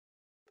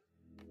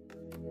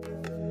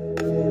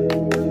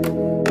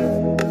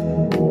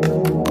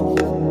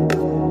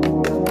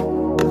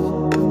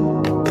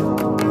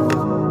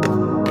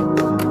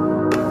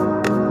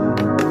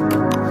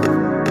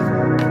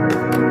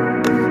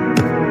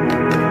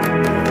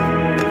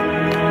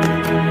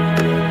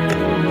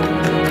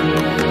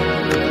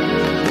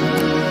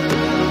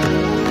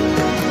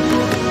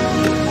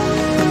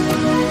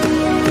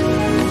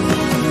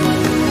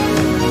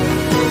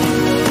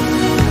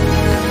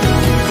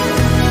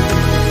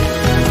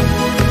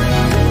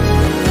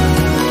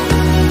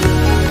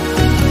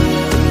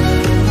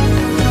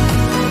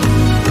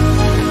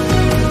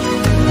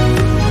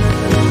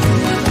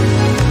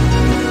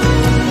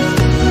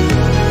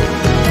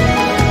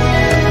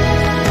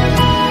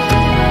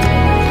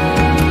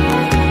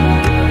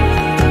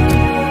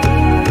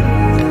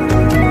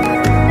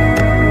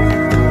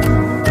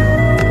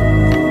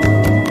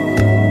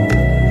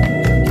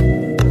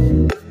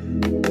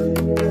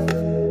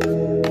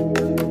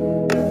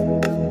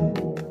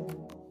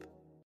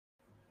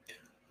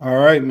All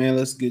right, man.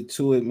 Let's get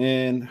to it,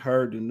 man.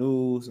 Heard the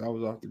news. I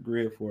was off the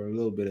grid for a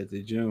little bit at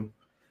the gym.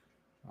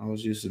 I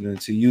was listening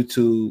to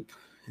YouTube,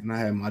 and I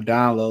had my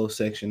download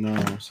section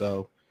on.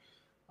 So,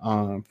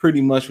 pretty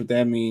much what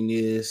that mean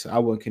is I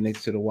wasn't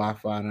connected to the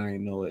Wi-Fi, and I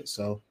didn't know it.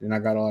 So then I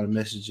got all the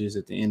messages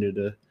at the end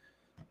of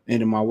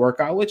my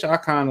workout, which I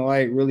kind of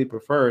like really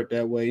prefer it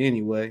that way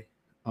anyway.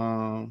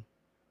 Um,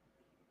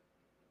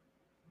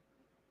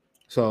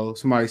 so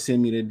somebody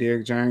sent me that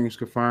Derek James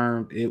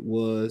confirmed it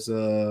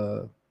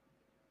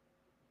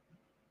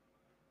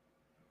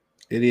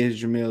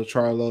is Jermell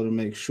Charlo to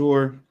make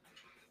sure.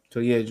 So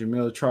yeah,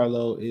 Jermell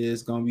Charlo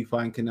is gonna be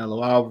fighting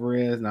Canelo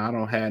Alvarez. Now I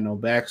don't have no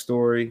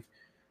backstory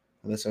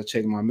unless I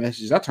check my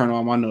messages. I turn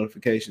all my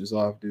notifications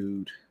off,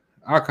 dude.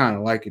 I kind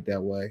of like it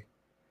that way.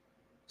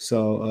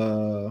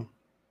 So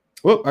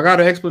well, I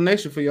got an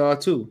explanation for y'all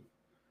too.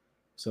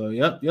 So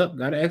yep, got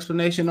an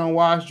explanation on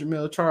why it's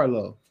Jermell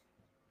Charlo.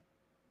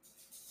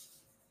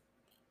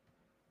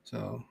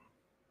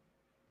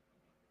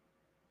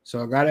 So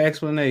I got an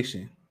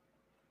explanation.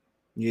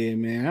 Yeah,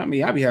 man. I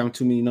mean, I be having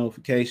too many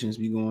notifications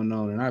be going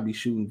on, and I be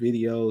shooting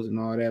videos and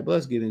all that. But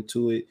let's get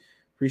into it.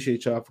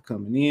 Appreciate y'all for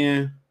coming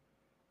in.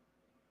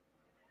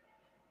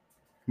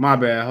 My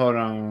bad. Hold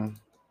on.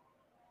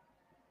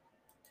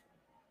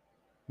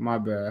 My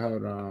bad.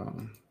 Hold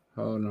on.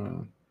 Hold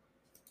on.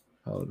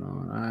 Hold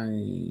on. Let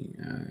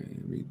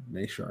me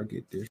make sure I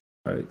get this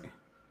right.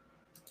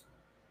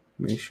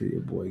 Make sure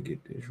your boy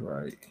get this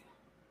right.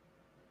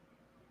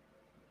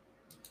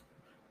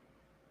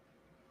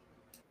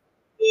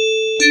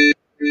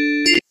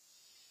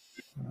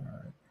 All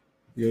right.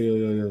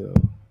 Yo.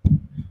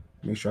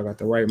 Make sure I got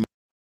the right.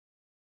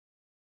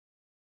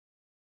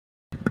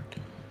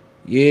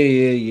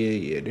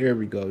 Yeah. There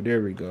we go.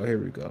 Here we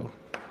go.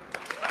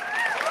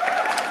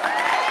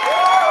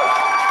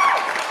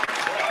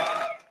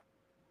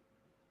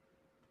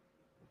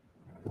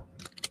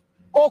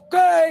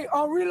 Okay,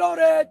 I'm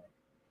reloaded.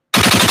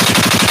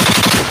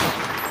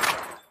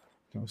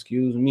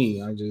 Excuse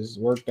me. I just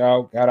worked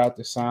out, got out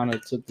the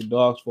sauna, took the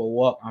dogs for a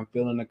walk. I'm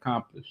feeling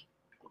accomplished.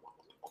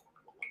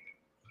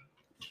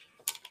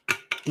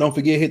 Don't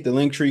forget, hit the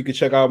link tree. You can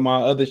check out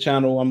my other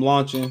channel I'm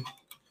launching.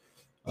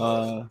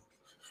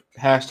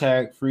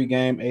 Hashtag free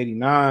game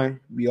 89.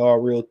 Be all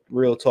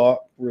real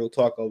talk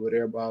over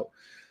there about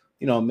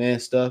man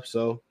stuff.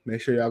 So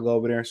make sure y'all go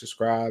over there and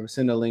subscribe. It's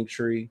in the link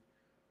tree.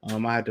 I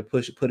had to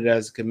put it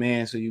as a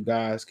command so you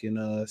guys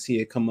can see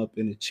it come up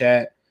in the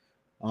chat.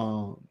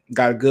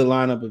 Got a good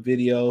lineup of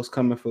videos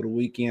coming for the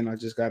weekend. I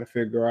just got to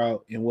figure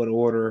out in what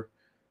order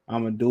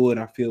I'm gonna do it.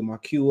 I filled my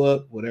queue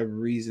up, whatever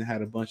reason,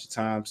 had a bunch of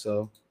time,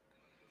 so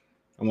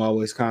I'm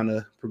always kind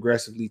of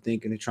progressively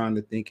thinking and trying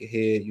to think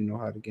ahead. You know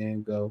how the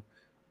game go.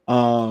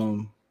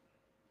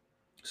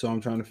 So I'm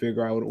trying to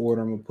figure out what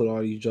order I'm gonna put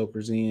all these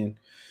jokers in.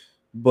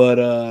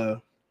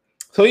 But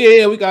so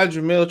yeah, we got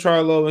Jermell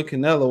Charlo and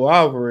Canelo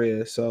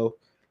Alvarez. So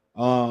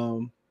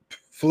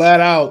flat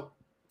out,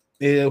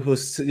 it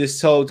was just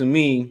told to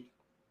me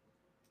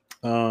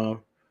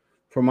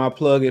from my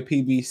plug at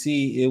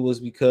PBC, it was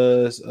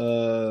because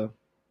Jermell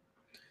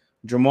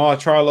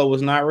Charlo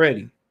was not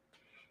ready.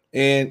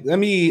 And let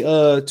me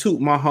toot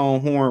my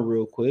home horn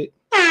real quick.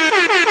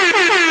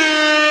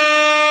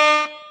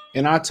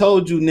 And I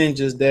told you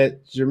ninjas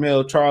that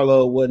Jermell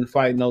Charlo wasn't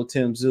fighting no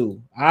Tim Tszyu.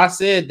 I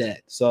said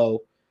that.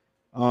 So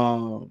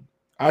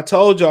I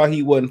told y'all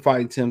he wasn't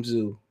fighting Tim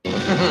Tszyu.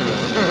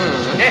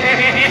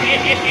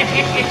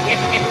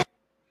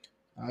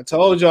 I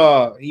told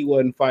y'all he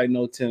wasn't fighting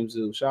no Tim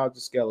Tszyu. Shout out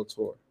to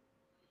Skeletor.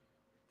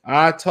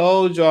 I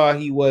told y'all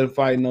he wasn't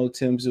fighting no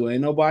Tim Tszyu.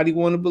 Ain't nobody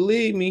want to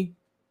believe me.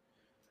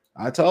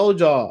 I told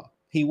y'all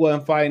he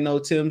wasn't fighting no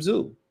Tim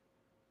Tszyu.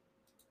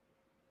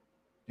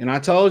 And I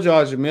told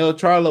y'all Jermell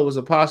Charlo was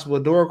a possible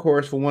door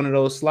course for one of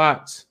those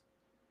slots.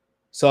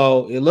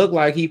 So it looked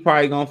like he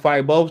probably gonna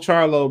fight both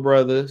Charlo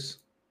brothers,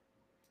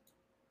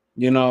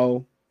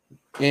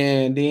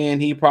 and then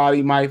he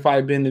probably might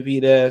fight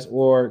Benavidez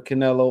or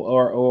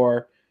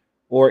Canelo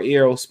or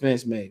Errol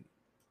Spence maybe.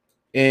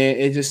 And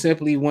it just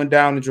simply went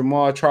down to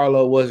Jermell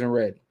Charlo wasn't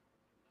ready.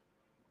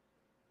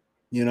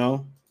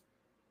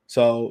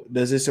 So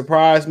does it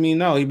surprise me?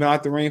 No, he's been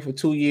out the ring for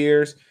 2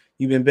 years.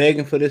 You've been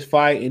begging for this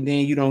fight, and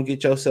then you don't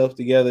get yourself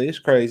together. It's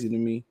crazy to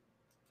me.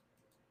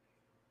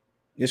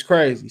 It's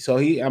crazy. So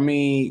he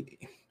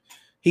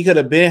could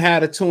have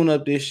had a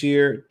tune-up this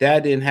year.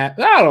 That didn't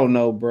happen. I don't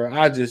know, bro.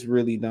 I just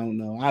really don't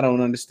know. I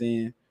don't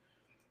understand.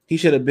 He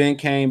should have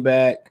came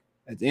back.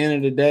 At the end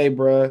of the day,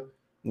 bro,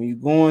 when you're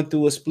going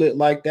through a split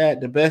like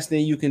that, the best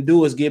thing you can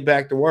do is get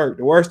back to work.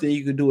 The worst thing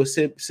you can do is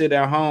sit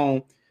at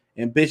home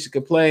and bitch and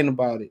complain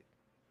about it.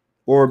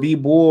 Or be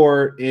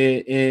bored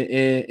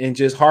and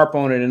just harp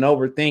on it and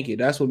overthink it.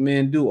 That's what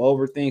men do,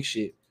 overthink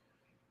shit.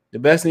 The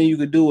best thing you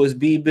could do is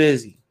be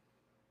busy.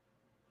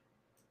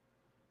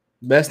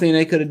 Best thing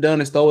they could have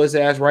done is throw his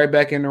ass right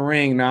back in the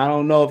ring. Now, I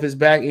don't know if his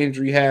back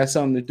injury has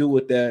something to do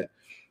with that,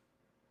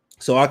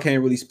 so I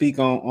can't really speak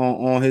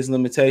on his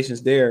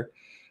limitations there.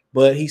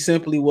 But he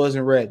simply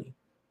wasn't ready.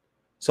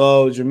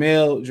 So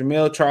Jermell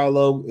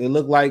Charlo, it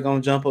looked like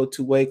gonna jump up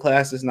 2 weight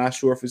classes. Not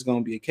sure if it's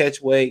gonna be a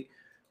catch weight.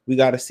 We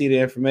got to see the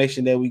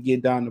information that we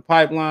get down the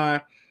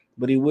pipeline,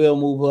 but he will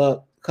move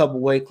up a couple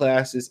weight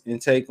classes and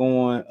take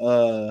on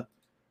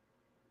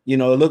it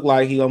looked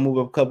like he gonna move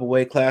up a couple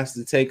weight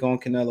classes to take on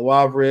Canelo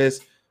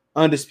Alvarez.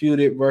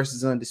 Undisputed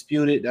versus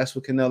undisputed. That's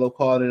what Canelo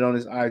called it on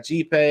his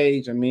IG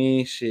page. I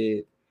mean,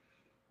 shit.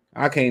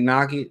 I can't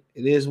knock it.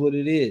 It is what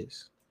it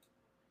is.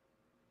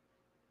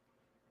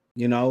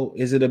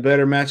 Is it a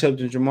better matchup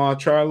than Jermall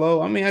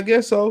Charlo? I mean, I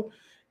guess so.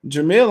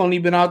 Jermell only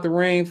been out the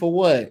ring for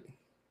what?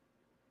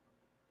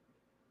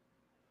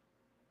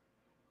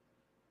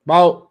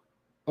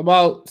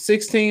 About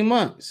 16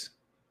 months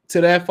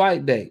to that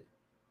fight date.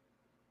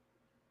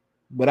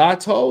 But I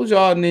told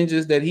y'all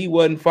ninjas that he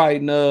wasn't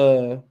fighting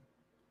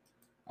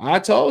I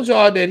told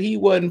y'all that he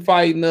wasn't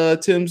fighting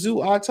Tim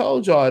Tszyu. I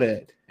told y'all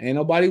that. Ain't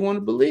nobody want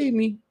to believe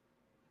me.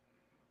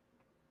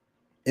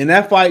 And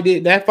that fight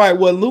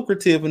wasn't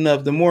lucrative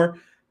enough.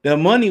 The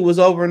money was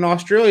over in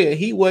Australia.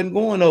 He wasn't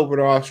going over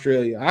to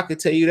Australia. I could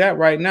tell you that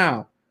right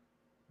now.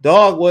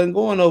 Dog wasn't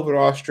going over to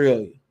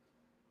Australia.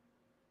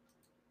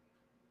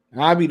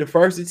 I'll be the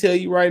first to tell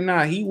you right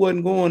now, he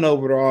wasn't going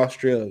over to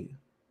Australia.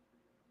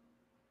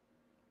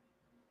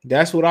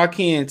 That's what I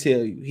can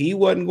tell you. He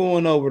wasn't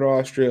going over to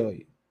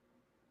Australia.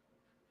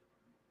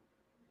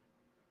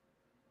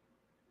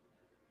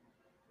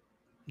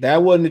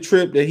 That wasn't the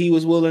trip that he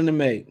was willing to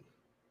make.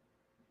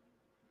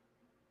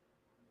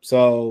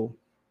 So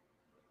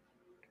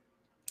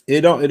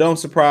it don't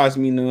surprise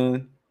me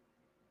none.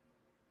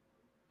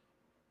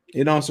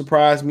 It don't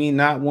surprise me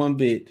not one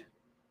bit.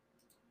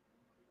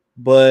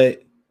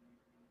 But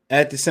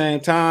at the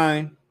same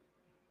time,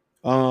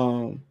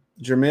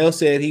 Jermell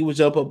said he would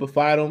jump up and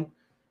fight him,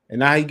 and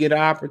now he get an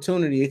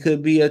opportunity. It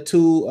could be a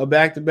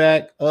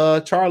back-to-back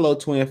Charlo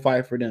twin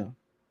fight for them.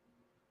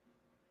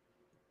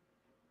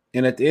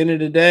 And at the end of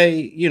the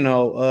day,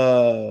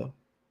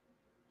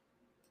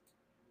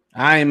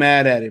 I ain't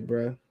mad at it,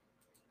 bro.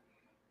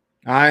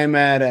 I ain't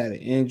mad at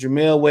it. And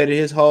Jermell waited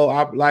his whole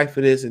life for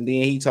this, and then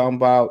he talking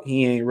about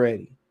he ain't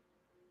ready.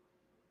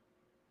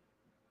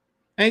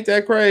 Ain't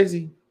that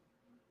crazy?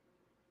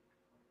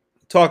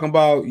 Talking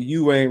about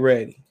you ain't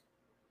ready.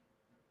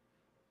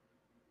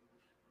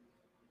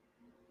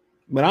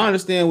 But I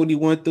understand what he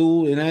went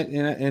through,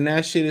 and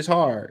that shit is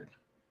hard.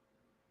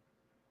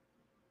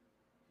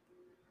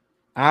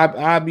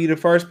 I'll be the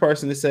first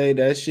person to say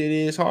that shit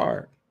is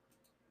hard.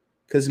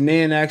 Because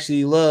men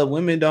actually love.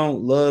 Women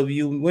don't love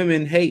you.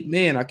 Women hate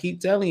men. I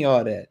keep telling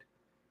y'all that.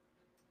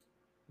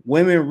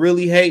 Women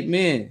really hate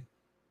men.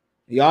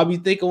 Y'all be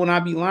thinking when I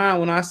be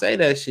lying when I say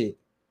that shit.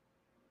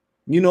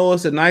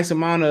 It's a nice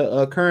amount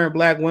of current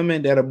black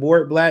women that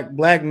abort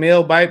black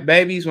male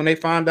babies when they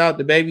find out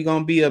the baby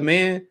gonna be a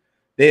man.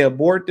 They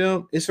abort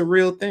them. It's a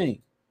real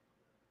thing.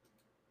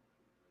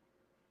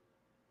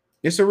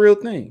 It's a real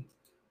thing.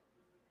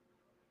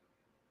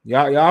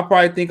 Y'all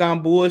probably think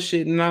I'm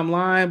bullshitting and I'm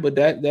lying, but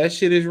that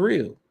shit is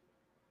real.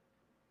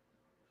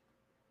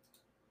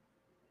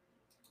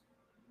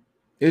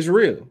 It's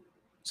real.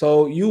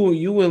 So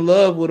you in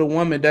love with a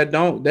woman I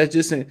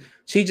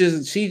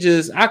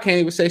can't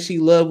even say she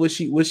love what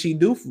you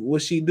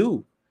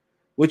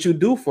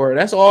do for her.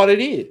 That's all it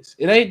is.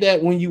 It ain't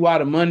that when you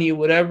out of money or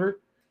whatever.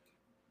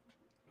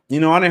 I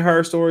done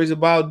heard stories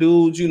about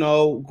dudes,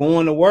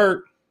 going to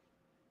work,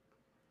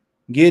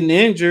 getting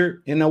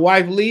injured, and the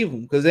wife leave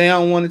them because they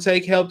don't want to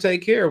help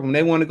take care of them.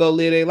 They want to go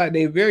live their life.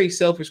 They're very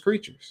selfish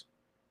creatures.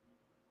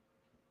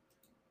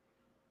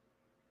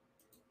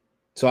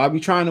 So I be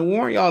trying to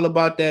warn y'all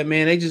about that,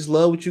 man. They just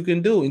love what you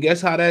can do. And guess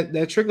how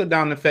that trickle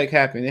down effect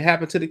happened? It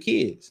happened to the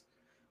kids.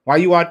 While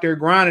you out there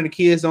grinding, the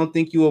kids don't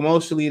think you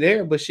emotionally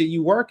there, but shit,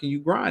 you working, you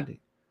grinding.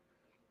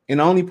 And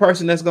the only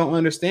person that's going to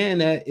understand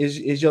that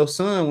is your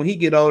son when he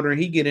get older and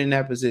he get in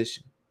that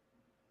position.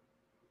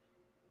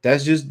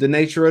 That's just the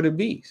nature of the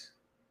beast.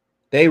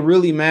 They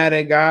really mad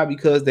at God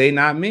because they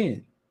not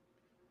men.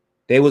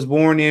 They was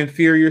born the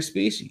inferior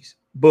species,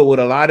 but with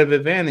a lot of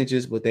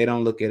advantages, but they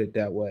don't look at it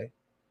that way.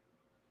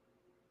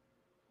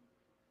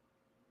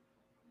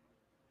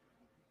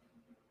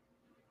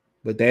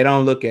 But they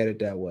don't look at it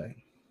that way.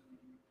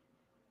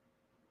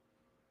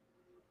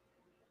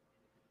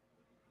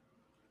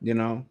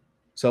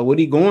 So what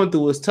he going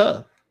through is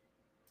tough.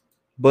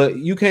 But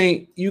you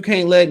can't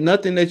let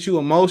nothing that you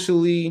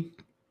emotionally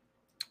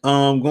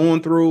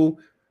going through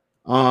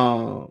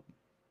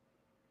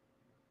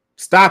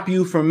stop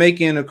you from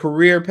making a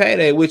career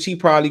payday, which he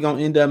probably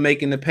gonna end up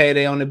making the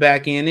payday on the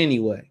back end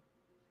anyway.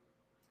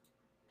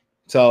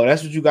 So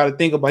that's what you got to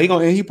think about.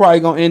 He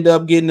probably gonna end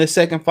up getting the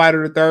second fight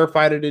or the third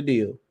fight of the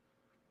deal.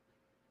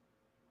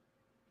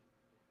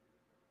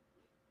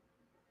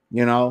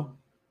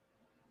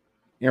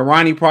 And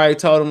Ronnie probably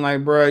told him,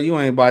 like, bro, you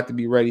ain't about to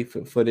be ready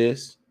for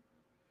this.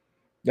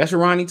 That's what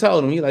Ronnie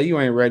told him. He like, you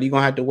ain't ready. You're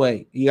going to have to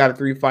wait. You got a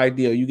 3-fight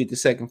deal. You get the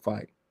second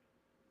fight.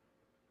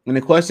 And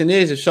the question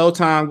is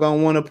Showtime going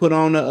to want to put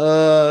on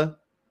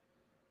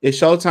is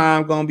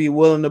Showtime going to be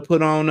willing to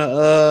put on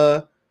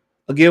a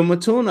I'll give him a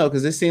tune-up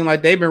because it seemed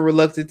like they've been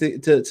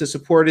reluctant to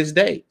support his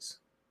dates.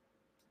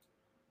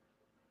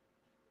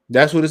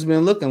 That's what it's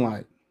been looking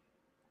like.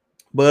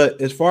 But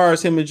as far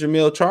as him and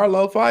Jermell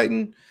Charlo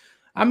fighting,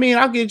 I mean,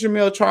 I'll give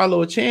Jermell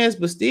Charlo a chance,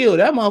 but still,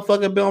 that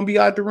motherfucker gonna be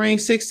out the ring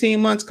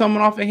 16 months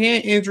coming off a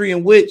hand injury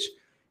in which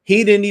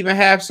he didn't even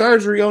have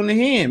surgery on the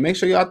hand. Make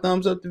sure y'all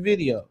thumbs up the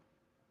video.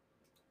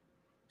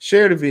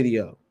 Share the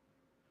video.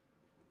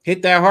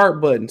 Hit that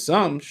heart button.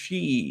 Some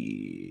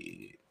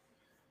shit.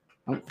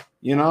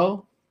 You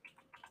know?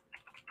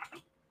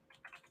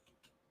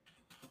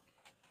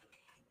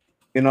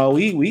 You know,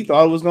 we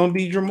thought it was gonna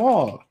be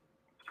Jermell.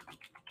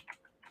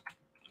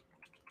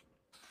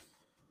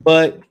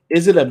 But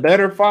is it a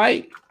better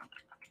fight?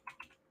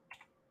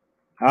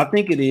 I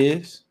think it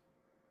is.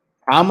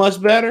 How much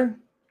better?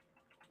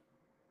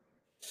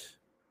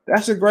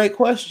 That's a great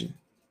question.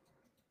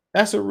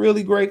 That's a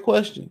really great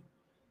question.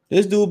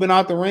 This dude been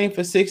out the ring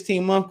for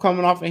 16 months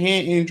coming off a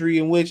hand injury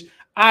in which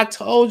I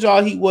told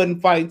y'all he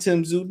wasn't fighting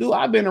Tim Tszyu. Dude,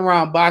 I've been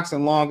around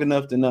boxing long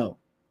enough to know.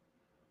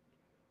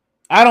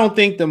 I don't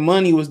think the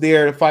money was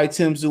there to fight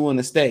Tim Tszyu in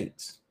the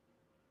States.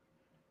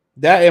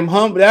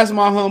 That's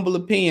my humble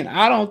opinion.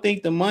 I don't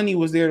think the money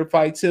was there to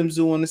fight Tim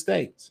Tszyu in the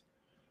States.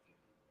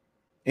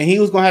 And he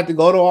was going to have to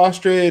go to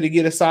Australia to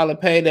get a solid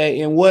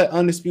payday. And what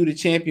undisputed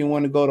champion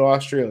wanted to go to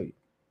Australia?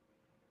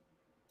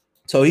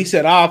 So he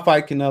said, I'll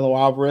fight Canelo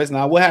Alvarez.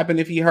 Now, what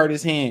happened if he hurt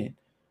his hand?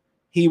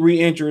 He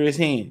re-injured his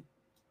hand.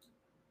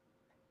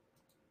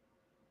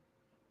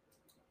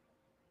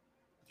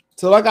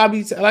 So like I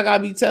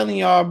be telling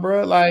y'all,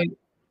 bro, like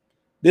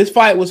this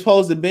fight was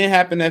supposed to been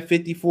happen at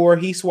 54.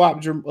 He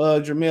swapped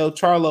Jermell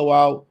Charlo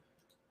out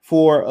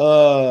for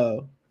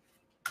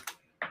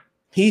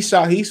he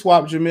swapped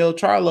Jermell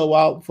Charlo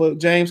out for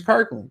James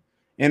Kirkland.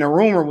 And a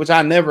rumor, which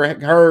I never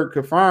heard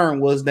confirmed,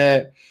 was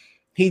that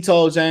he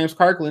told James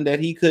Kirkland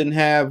that he couldn't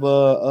have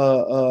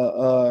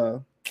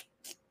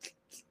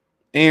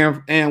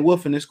Aaron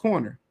Wolf in his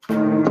corner.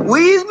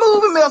 We's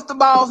moving, Mr.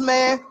 Boss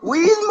Man.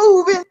 We's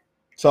moving.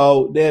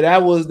 So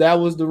that was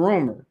the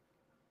rumor.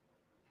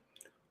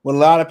 Well, a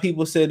lot of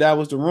people said that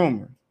was the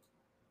rumor.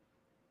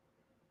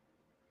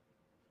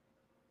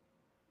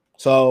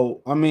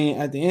 So I mean,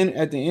 at the end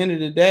of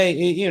the day,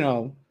 you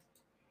know,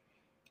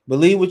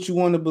 believe what you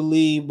want to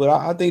believe, but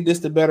I think this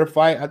is the better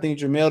fight. I think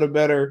Jermell the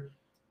better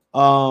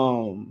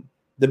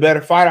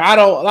fighter. I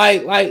don't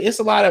like it's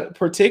a lot of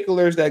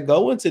particulars that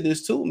go into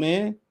this too,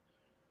 man.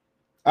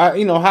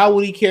 You know, how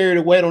would he carry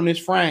the weight on his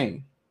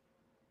frame?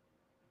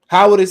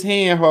 How would his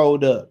hand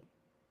hold up?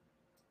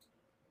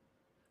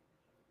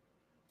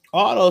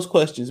 All those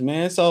questions,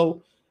 man.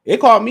 So it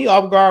caught me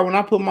off guard when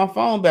I put my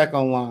phone back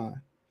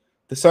online.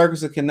 The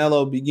circus of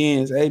Canelo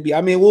begins. AB.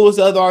 I mean, what was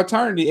the other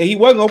alternative? He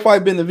wasn't gonna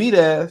fight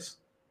Benavidez.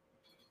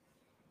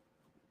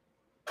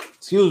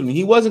 Excuse me.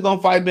 He wasn't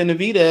gonna fight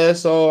Benavidez.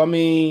 So I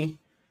mean,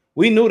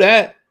 we knew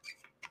that.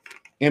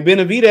 And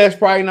Benavidez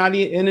probably not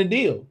in the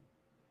deal.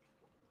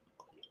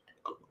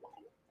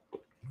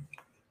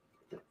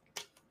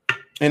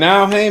 And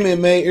Al Heyman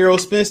made Errol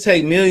Spence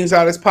take millions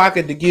out of his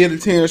pocket to give to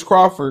Terrence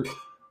Crawford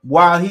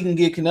while he can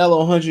get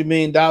Canelo $100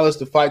 million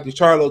to fight the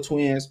Charlo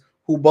twins,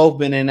 who both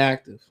been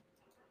inactive.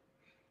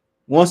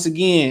 Once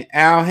again,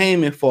 Al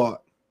Heyman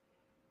fought.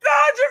 It's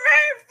all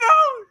Jermaine's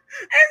fault.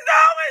 It's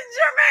always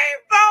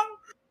Jermaine's fault.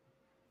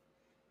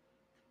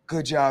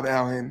 Good job,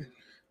 Al Heyman.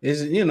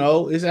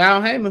 It's Al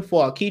Heyman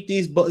fault.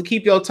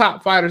 Keep your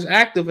top fighters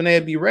active and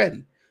they'd be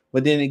ready.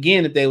 But then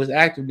again, if they was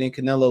active, then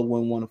Canelo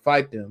wouldn't want to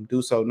fight them.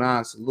 Do so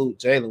nine, salute.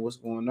 Jalen, what's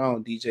going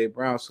on? DJ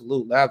Brown,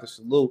 salute. Lather,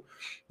 salute.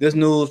 This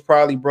news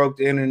probably broke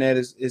the internet.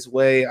 It's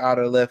way out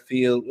of left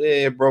field.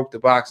 It broke the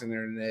boxing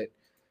internet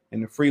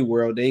in the free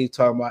world. They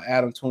talking about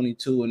Adam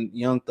 22 and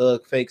Young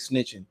Thug fake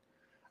snitching.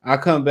 I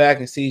come back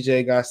and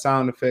CJ got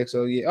sound effects.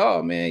 So yeah,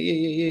 oh man,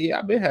 yeah.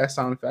 I been had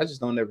sound effects. I just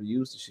don't ever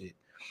use the shit.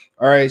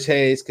 All right,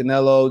 Chase,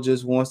 Canelo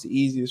just wants the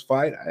easiest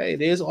fight. Hey,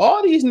 there's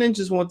all these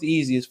ninjas want the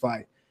easiest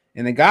fight.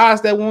 And the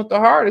guys that want the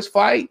hardest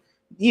fight,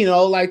 you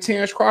know, like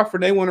Terrence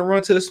Crawford, they want to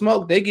run to the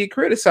smoke. They get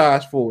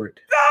criticized for it.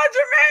 It's all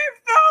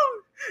Jermaine's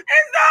fault.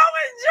 It's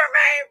always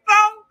Jermaine's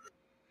fault.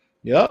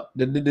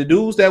 Yep. The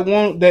dudes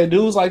that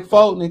dudes like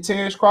Fulton and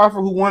Terrence Crawford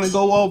who want to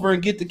go over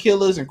and get the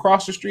killers and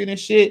cross the street and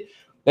shit,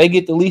 they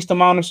get the least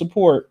amount of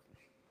support.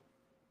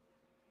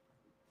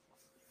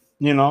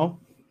 You know,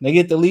 they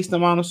get the least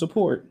amount of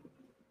support.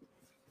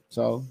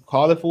 So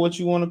call it for what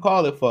you want to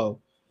call it for.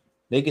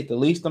 They get the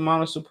least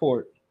amount of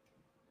support.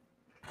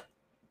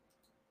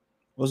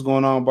 What's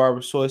going on,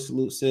 Barbara Soy?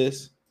 Salute,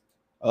 sis.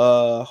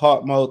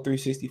 Hawk Mode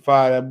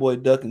 365. That boy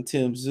ducking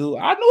Tim Tszyu.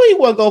 I knew he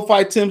wasn't gonna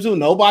fight Tim Tszyu.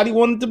 Nobody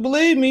wanted to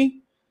believe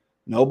me.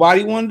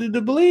 Nobody wanted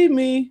to believe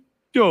me.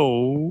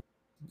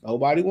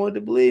 Nobody wanted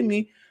to believe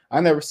me.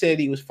 I never said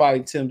he was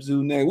fighting Tim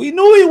Tszyu next. We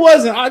knew he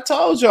wasn't. I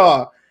told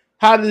y'all.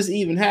 How did this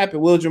even happen?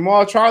 Well,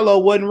 Jermell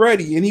Charlo wasn't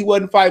ready, and he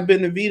wasn't fighting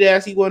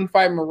Benavidez. He wasn't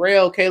fighting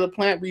Morrell. Caleb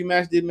Plant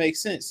rematch didn't make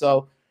sense.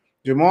 So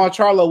Jermell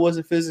Charlo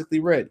wasn't physically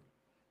ready.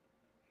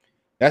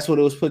 That's what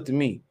it was put to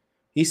me.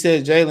 He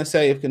said Jalen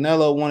said if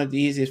Canelo wanted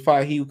the easiest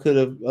fight, he could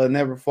have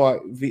never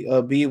fought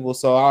Bivol.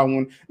 So I don't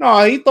want.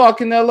 No, he thought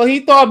Canelo. He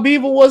thought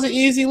Bivol was an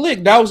easy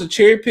lick. That was a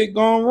cherry pick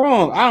gone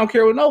wrong. I don't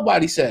care what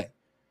nobody say.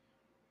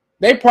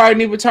 They probably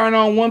didn't even turn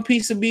on one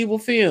piece of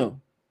Bivol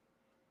film.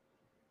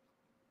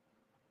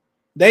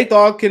 They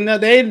thought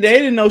Canelo. They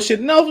didn't know shit.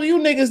 No, you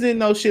niggas didn't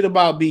know shit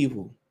about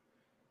Bivol.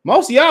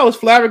 Most of y'all was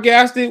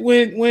flabbergasted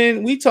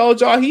when we told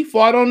y'all he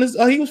fought on this.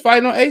 He was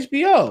fighting on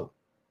HBO.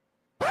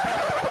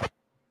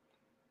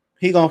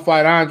 He gonna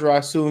fight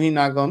Andrade soon. He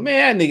not gonna.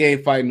 Man, that nigga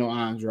ain't fighting no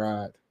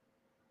Andrade.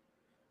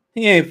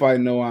 He ain't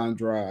fighting no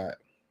Andrade.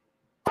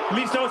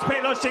 Listos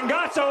pe los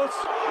chingazos.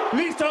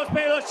 Listos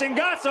pe los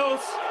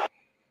chingazos.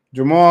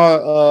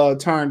 Jermell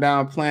turned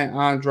down playing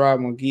Andrade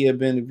Munguia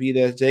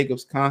Benavidez.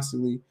 Jacobs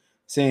constantly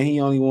saying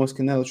he only wants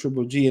Canelo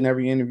Triple G in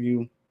every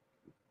interview,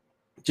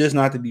 just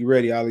not to be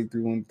ready. Ali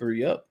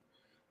 313 up.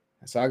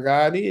 That's how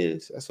God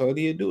is. That's how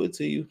he'll do it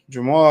to you.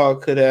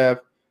 Jermell could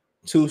have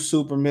 2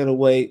 super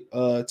middleweight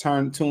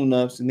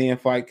tune-ups and then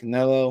fight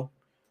Canelo.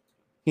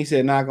 He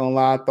said, not gonna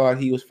lie, I thought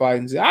he was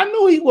fighting. I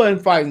knew he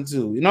wasn't fighting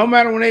too. No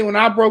matter when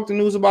I broke the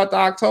news about the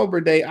October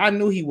date, I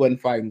knew he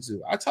wasn't fighting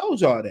too. I told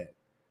y'all that.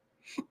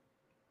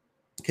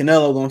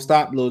 Canelo gonna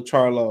stop little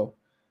Charlo.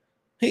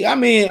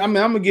 I'm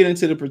gonna get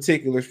into the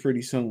particulars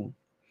pretty soon.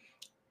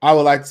 I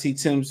would like to see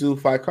Tim Tszyu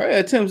fight.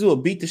 Yeah, Tim Tszyu will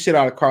beat the shit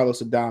out of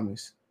Carlos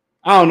Adames.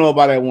 I don't know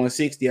about that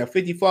 160. At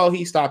 54,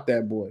 he stopped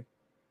that boy.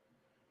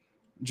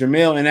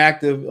 Jermell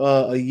inactive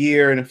a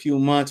year and a few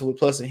months with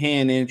plus a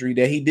hand injury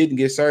that he didn't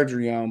get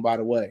surgery on, by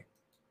the way.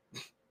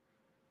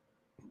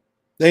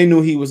 They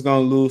knew he was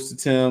going to lose to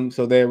Tim,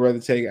 so they'd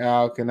rather take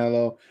Al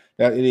Canelo.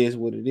 That it is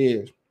what it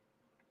is.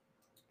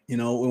 You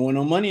know, when wasn't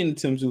no money in the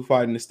Tim Tszyu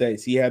fight in the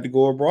States, he had to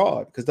go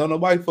abroad because don't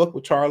nobody fuck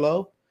with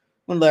Charlo.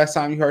 When the last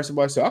time you heard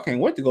somebody say, I can't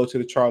wait to go to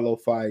the Charlo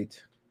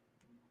fight?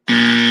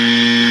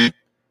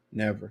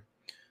 Never.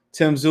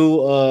 Tim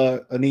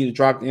Tszyu need to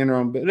drop the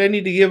interim, but they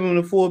need to give him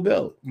the full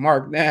belt.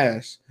 Mark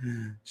Nash.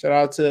 Shout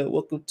out to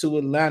Welcome to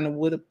Atlanta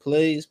with a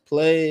plays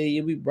play.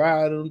 You be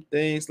proud of them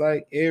things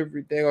like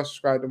every day. I'll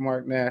subscribe to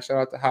Mark Nash. Shout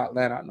out to Hot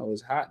Atlanta. I know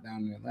it's hot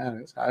down in Atlanta.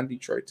 It's hot in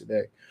Detroit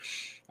today.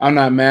 I'm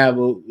not mad,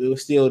 but we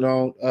still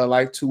don't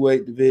like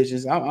 2-weight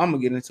divisions. I'm gonna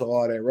get into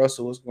all that.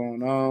 Russell, what's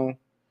going on?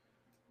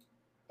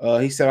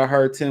 He said, I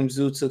heard Tim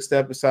Tszyu took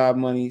step aside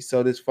money,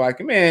 so this fight,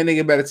 man,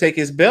 nigga better take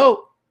his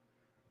belt.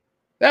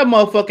 That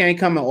motherfucker ain't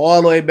coming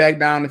all the way back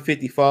down to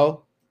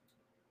 54.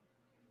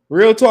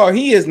 Real talk,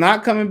 he is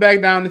not coming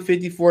back down to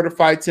 54 to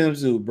fight Tim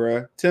Tszyu,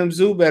 bro. Tim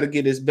Tszyu better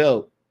get his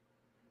belt.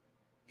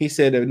 He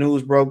said the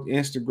news broke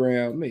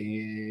Instagram.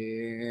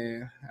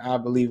 Man, I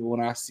believe it when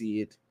I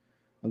see it.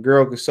 A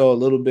girl could show a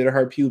little bit of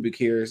her pubic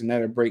hairs and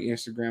that'll break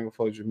Instagram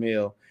before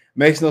Jermell.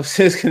 Makes no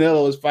sense.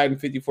 Canelo was fighting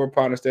 54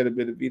 pounds instead of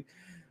Benavidez.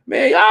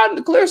 Man,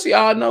 y'all clearly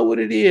y'all know what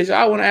it is.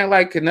 Y'all want to act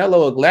like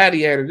Canelo a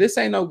gladiator. This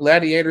ain't no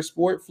gladiator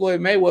sport. Floyd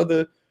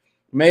Mayweather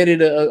made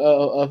it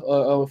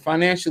a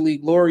financially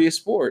glorious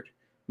sport.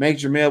 Make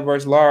Jermell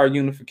versus Lara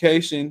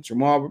unification.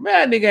 Jermell,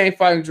 man, nigga ain't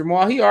fighting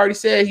Jermell. He already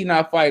said he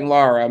not fighting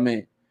Lara. I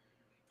mean,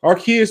 our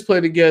kids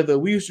play together.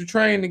 We used to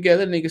train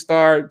together. Nigga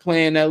started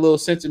playing that little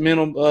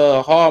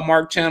sentimental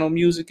Hallmark Channel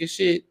music and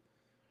shit.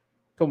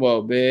 Come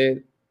on,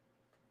 man.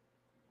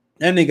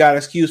 And they got an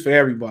excuse for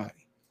everybody.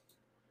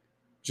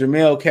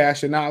 Jermell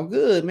cashing out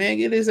good, man.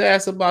 Get his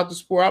ass about the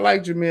sport. I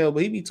like Jermell,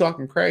 but he be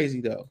talking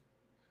crazy, though.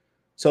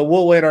 So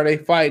what weight are they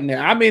fighting at?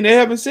 I mean, they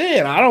haven't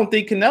said. I don't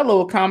think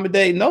Canelo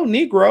accommodate no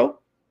Negro.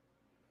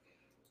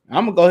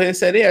 I'm going to go ahead and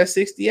say they're at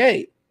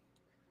 68.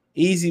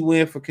 Easy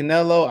win for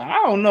Canelo.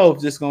 I don't know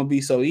if this is going to be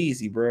so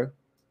easy, bro.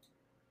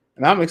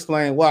 And I'm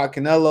explaining why.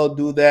 Canelo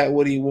do that,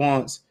 what he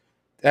wants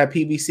at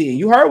PBC. And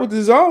you heard what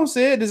the Zone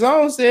said. The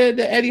Zone said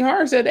that Eddie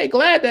Hearn said they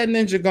glad that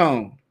ninja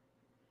gone.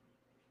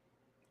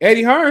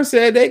 Eddie Hearn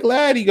said they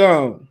glad he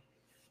gone.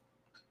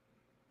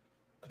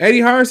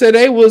 Eddie Hearn said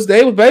they was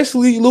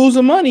basically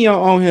losing money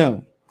on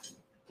him.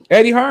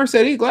 Eddie Hearn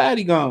said he glad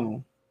he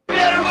gone.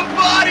 Get him a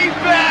body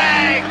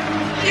bag!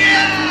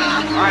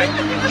 Yeah! All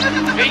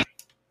right.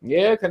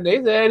 Yeah, because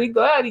they said he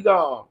glad he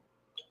gone.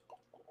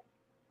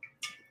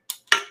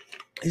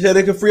 He said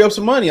they could free up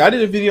some money. I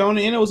did a video on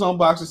it, and it was on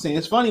Boxer saying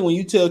it's funny when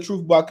you tell the truth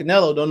about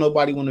Canelo, don't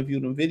nobody want to view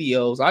them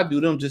videos. I do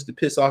them just to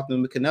piss off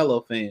them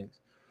Canelo fans.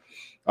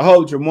 I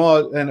hope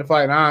Jermell and the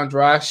fight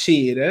Andrade.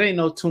 Shit, that ain't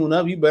no tune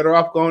up. You better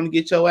off going to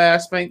get your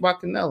ass spanked by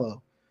Canelo.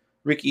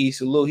 Ricky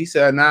salute. He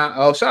said, nah.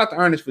 Oh, shout out to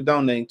Ernest for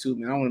donating too,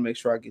 man. I want to make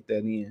sure I get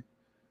that in.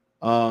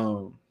 I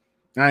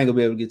ain't gonna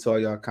be able to get to all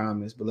y'all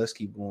comments, but let's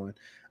keep going.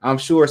 I'm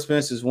sure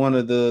Spencer's one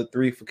of the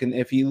 3 for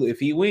if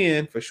he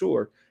win for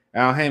sure.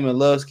 Al Heyman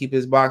loves to keep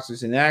his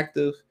boxers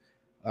inactive.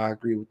 I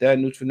agree with that.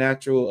 Neutral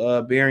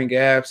Natural Bearing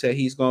Gab said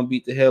he's gonna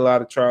beat the hell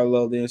out of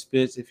Charlo then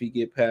Spence if he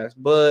get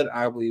past Bud.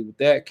 I believe with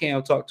that.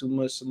 Cam talk too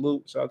much.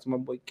 Salute. Shout out to my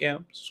boy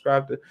Cam.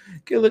 Subscribe to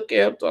Killer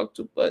Cam talk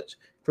too much.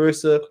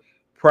 Carissa,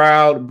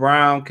 Proud,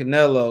 Brown,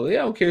 Canelo. He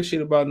don't care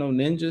shit about no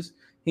ninjas.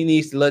 He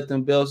needs to let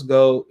them belts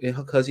go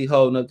because he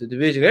holding up the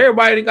division.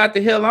 Everybody got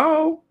the hell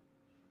on.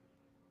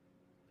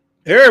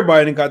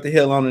 Everybody done got the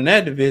hell on in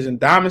that division.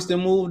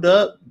 Diamondson moved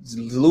up.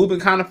 Lubin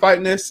kind of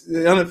fighting this,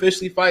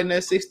 unofficially fighting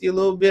that 60 a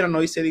little bit. I know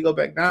he said he go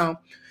back down.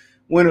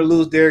 Win or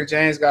lose, Derrick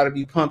James got to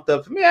be pumped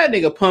up. Man, that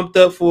nigga pumped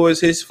up for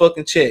his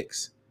fucking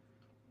checks.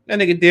 That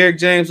nigga Derrick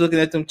James looking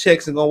at them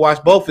checks and gonna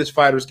watch both his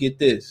fighters get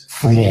this.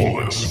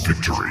 Flawless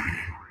victory.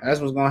 That's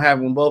what's gonna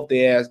happen when both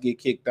their ass get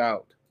kicked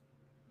out.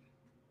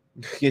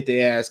 Get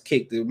their ass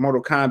kicked. The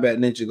Mortal Kombat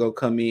ninja go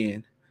come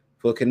in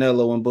for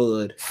Canelo and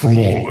Bud.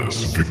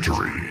 Flawless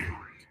victory.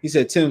 He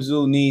said Tim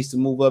Tszyu needs to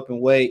move up and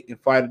weight and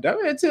fight it.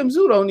 Man, Tim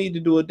Tszyu don't need to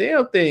do a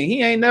damn thing.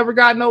 He ain't never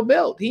got no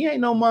belt. He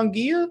ain't no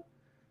Munguia.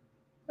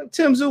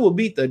 Tim Tszyu will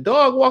beat the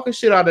dog walking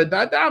shit out of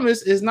Diamond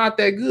is not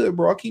that good,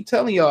 bro. I keep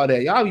telling y'all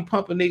that. Y'all be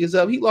pumping niggas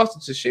up. He lost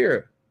to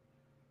Teixeira.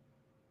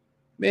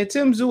 Man,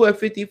 Tim Tszyu at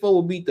 54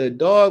 will beat the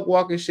dog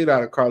walking shit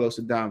out of Carlos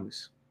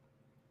Adames.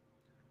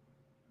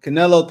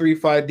 Canelo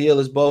 3-fight deal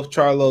is both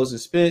Charlos and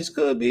Spence.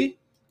 Could be.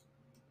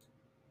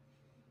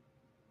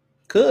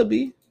 Could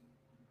be.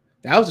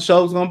 That was the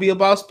show was gonna be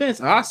about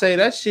Spence. I say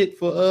that shit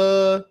for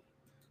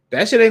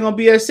that shit ain't gonna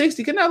be at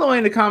 60. Canelo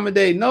ain't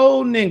accommodating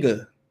no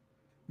nigga.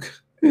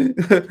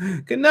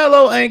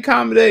 Canelo ain't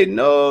accommodating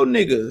no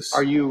niggas.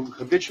 Are you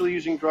habitually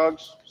using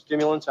drugs,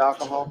 stimulants,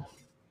 alcohol?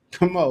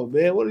 Come on,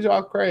 man. What is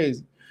y'all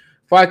crazy?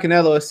 Fight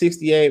Canelo at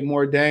 68,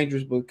 more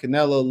dangerous, but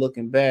Canelo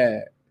looking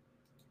bad.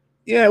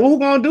 Yeah, well, who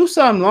gonna do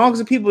something? As long as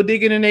the people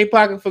digging in their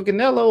pocket for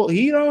Canelo,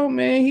 he don't,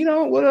 man. He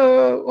don't. What?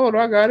 Hold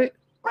on, I got it.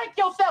 Break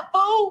yourself,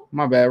 fool.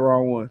 My bad,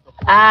 wrong one.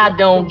 I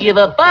don't give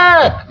a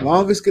fuck.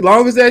 Long as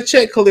that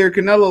check clear,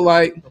 Canelo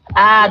like.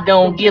 I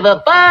don't give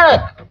a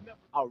fuck.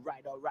 All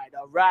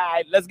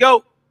right. Let's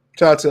go.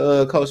 Shout out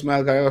to Coach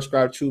Malachi,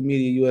 subscribe to True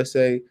Media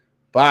USA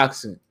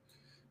Boxing.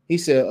 He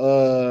said,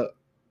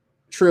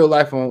 Trill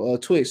Life on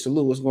Twitch.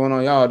 Salute. What's going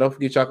on, y'all? Don't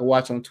forget y'all can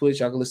watch on Twitch.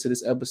 Y'all can listen to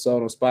this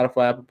episode on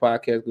Spotify, Apple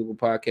Podcasts, Google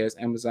Podcasts,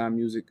 Amazon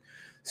Music,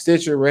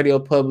 Stitcher, Radio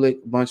Public,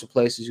 a bunch of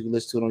places. You can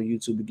listen to it on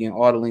YouTube. Again,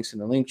 all the links in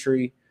the link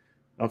tree.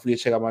 Don't forget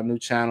to check out my new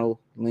channel,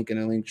 link in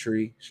the link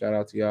tree. Shout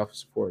out to y'all for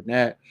supporting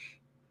that.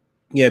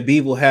 Yeah,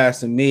 Beeble has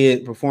some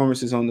mid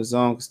performances on the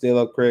zone. Still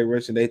up Craig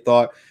Rich, and they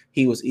thought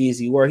he was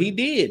easy. Where he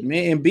did,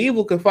 man. And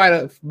Beeble could fight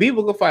a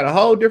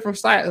whole different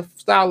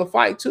style of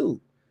fight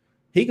too.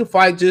 He could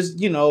fight just,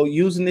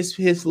 using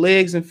his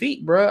legs and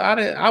feet, bro.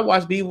 I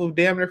watched Beeble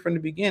damn near from the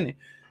beginning.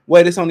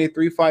 Wait, it's only a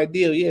 3-fight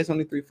deal. Yeah, it's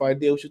only a 3-fight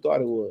deal. What you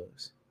thought it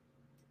was?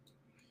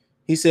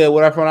 He said,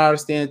 what I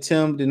understand,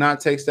 Tim did not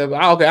take steps.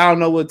 Okay, I don't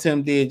know what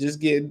Tim did.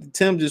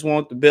 Tim just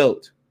want the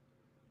belt.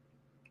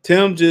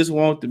 Tim just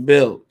want the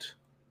belt.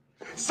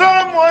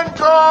 Someone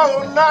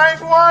call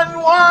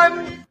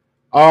 911.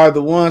 Are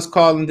the ones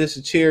calling this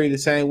a cherry the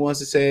same ones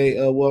that say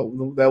that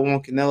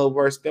want Canelo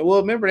versus Spence? Well,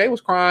 remember they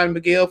was crying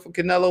Miguel for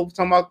Canelo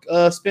talking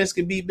about Spence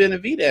could beat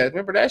Benavidez.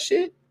 Remember that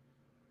shit?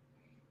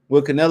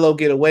 Will Canelo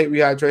get a weight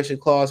rehydration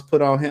clause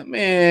put on him?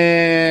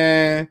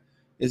 Man,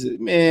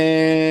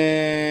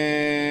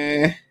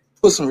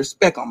 Put some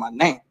respect on my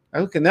name.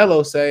 That's what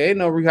Canelo say. Ain't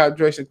no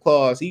rehydration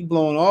clause. He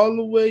blowing all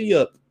the way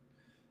up.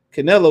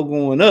 Canelo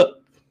going up.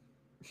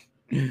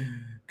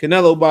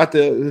 Canelo about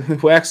to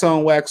wax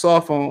on, wax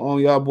off on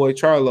y'all boy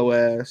Charlo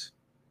ass.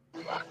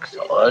 Wax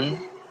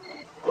on,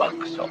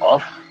 wax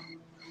off.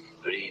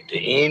 Breathe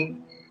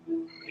in,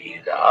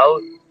 breathe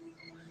out.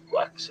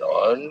 Wax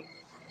on,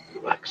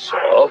 wax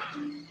off.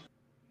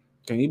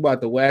 Okay, he about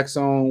to wax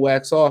on,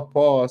 wax off.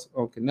 Pause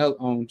on Canelo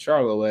on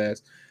Charlo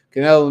ass.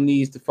 Canelo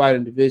needs to fight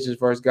in divisions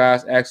versus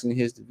guys actually in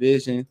his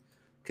division.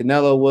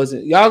 Canelo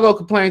wasn't. Y'all go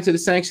complain to the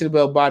sanction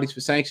about bodies for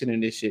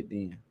sanctioning this shit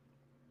then.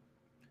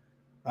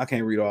 I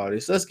can't read all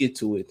this. Let's get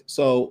to it.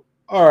 So,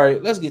 all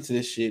right, let's get to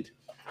this shit.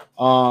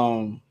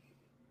 What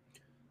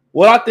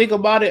I think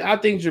about it, I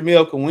think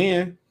Jermell can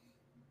win.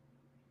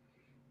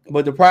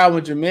 But the problem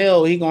with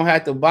Jermell, he gonna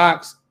have to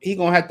box. He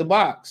gonna have to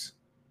box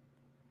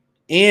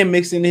and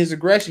mix in his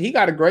aggression. He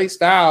got a great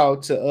style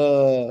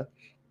to.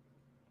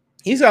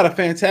 He's got a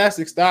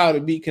fantastic style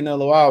to beat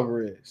Canelo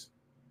Alvarez.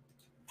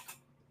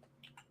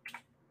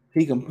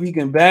 He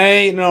can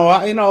bang.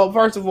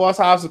 First of all, it's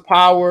how's the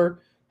power.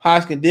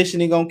 How's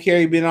conditioning gonna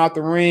carry being out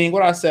the ring?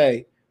 What I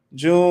say?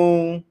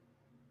 June,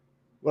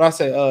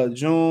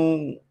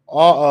 June,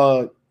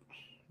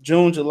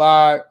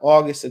 July,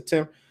 August,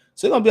 September.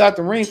 So he's gonna be out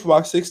the ring for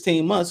about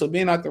 16 months. So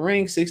being out the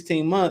ring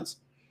 16 months,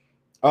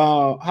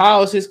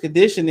 how is his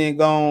conditioning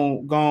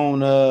gonna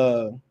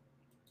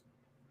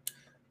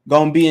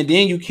be? And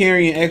then you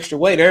carrying extra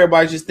weight.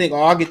 Everybody just think,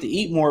 I'll get to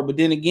eat more. But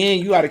then again,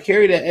 you got to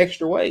carry that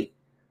extra weight.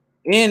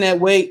 And that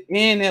weight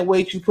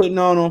you putting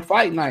on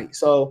fight night.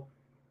 So,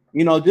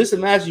 just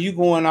imagine you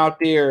going out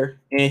there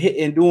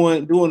and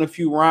doing a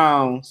few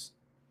rounds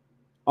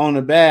on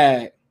the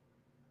bag,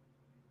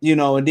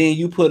 and then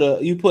you put a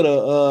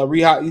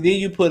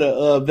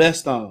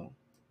vest on.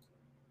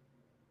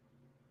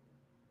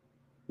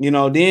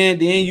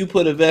 Then you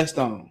put a vest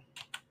on.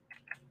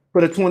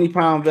 Put a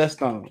 20-pound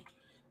vest on.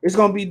 It's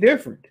gonna be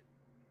different.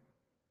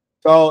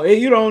 So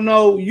you don't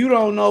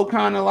know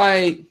kind of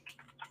like,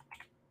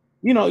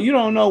 you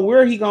don't know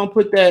where he gonna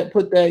put that.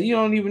 You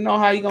don't even know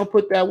how he gonna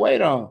put that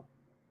weight on.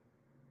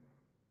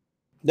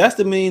 That's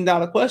the $1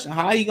 million question.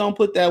 How you gonna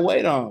put that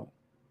weight on?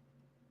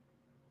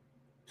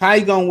 How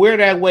you gonna wear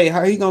that weight?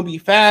 How he gonna be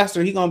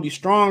faster? He gonna be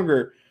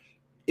stronger?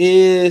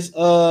 Is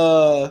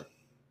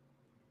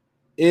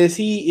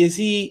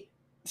he?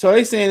 So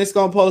they saying it's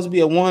gonna supposed to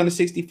be a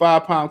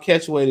 165-pound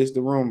catch weight is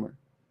the rumor,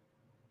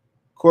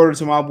 according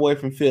to my boy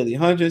from Philly.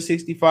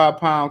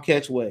 165-pound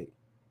catch weight.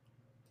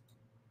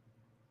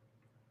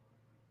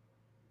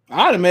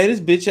 I'd have made this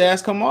bitch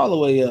ass come all the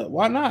way up.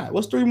 Why not?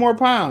 What's 3 more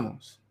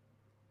pounds?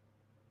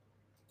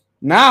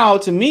 Now,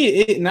 to me,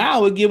 it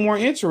would get more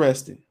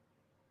interesting.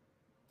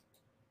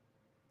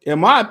 In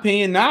my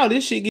opinion, now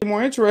this shit get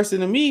more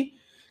interesting to me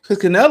because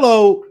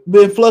Canelo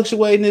been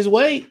fluctuating his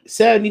weight,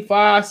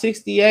 75,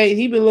 68.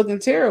 He been looking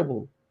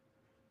terrible.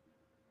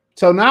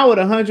 So now with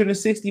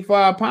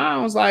 165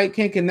 pounds, like,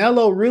 can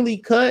Canelo really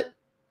cut?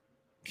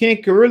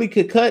 Could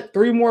cut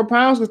 3 more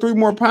pounds? Because 3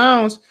 more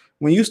pounds,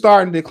 when you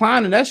start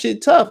declining, that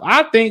shit tough.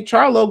 I think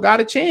Charlo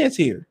got a chance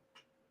here.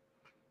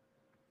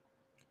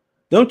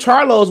 Them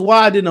Charlo's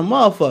wide than a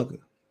motherfucker.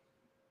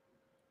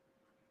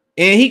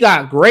 And he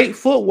got great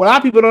footwork. A lot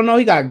of people don't know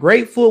he got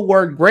great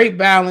footwork, great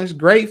balance,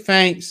 great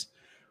feints,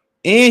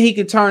 and he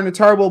can turn the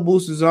turbo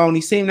boosters on.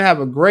 He seemed to have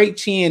a great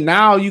chin.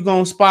 Now you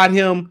gonna spot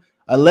him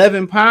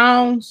 11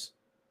 pounds.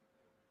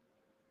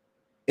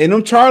 And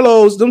them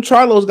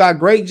Charlos got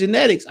great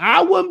genetics.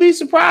 I wouldn't be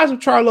surprised if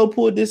Charlo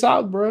pulled this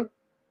out, bro.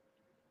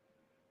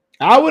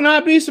 I would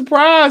not be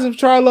surprised if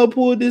Charlo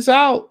pulled this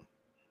out.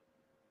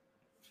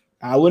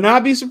 I would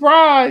not be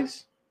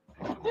surprised.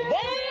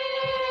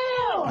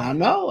 I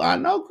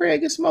know,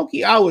 Craig and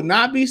Smokey. I would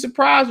not be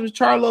surprised if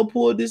Charlo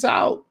pulled this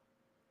out.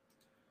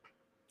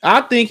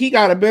 I think he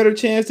got a better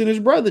chance than his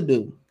brother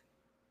do.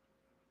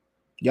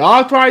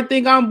 Y'all probably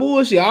think I'm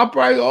bullshit. Y'all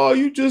probably, oh,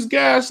 you just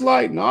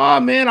gaslight. Nah,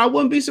 man, I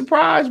wouldn't be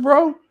surprised,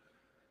 bro.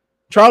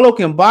 Charlo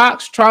can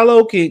box.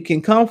 Charlo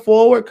can come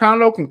forward.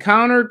 Charlo can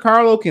counter.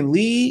 Charlo can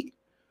lead.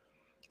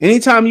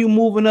 Anytime you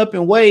moving up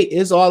in weight,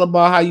 it's all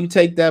about how you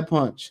take that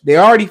punch.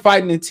 They're already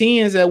fighting in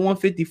 10s at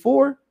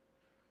 154.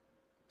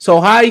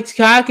 So how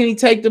can he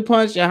take the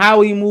punch and how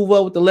will he move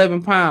up with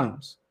 11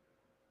 pounds?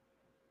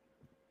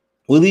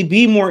 Will he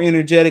be more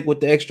energetic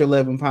with the extra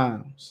 11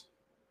 pounds?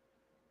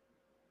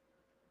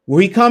 Will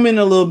he come in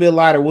a little bit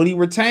lighter? Will he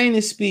retain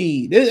his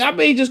speed? I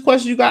mean, just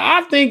questions you got.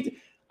 I think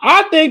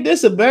this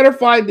is a better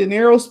fight than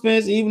Errol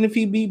Spence, even if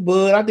he beat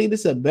Bud. I think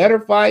this is a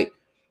better fight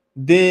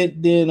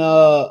than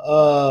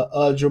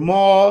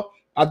Jermell.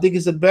 I think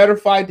it's a better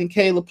fight than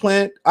Caleb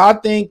Plant. I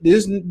think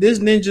this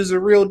ninja's a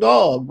real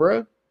dog,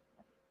 bro.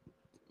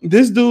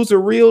 This dude's a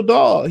real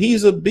dog.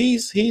 He's a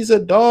beast. He's a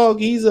dog.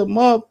 He's a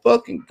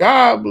motherfucking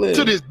goblin.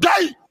 To this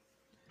day,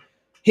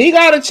 he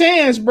got a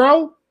chance,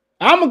 bro.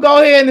 I'm gonna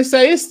go ahead and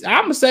say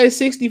I'm gonna say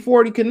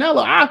 60-40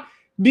 Canelo.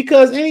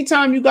 Because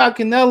anytime you got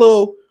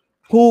Canelo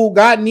who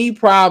got knee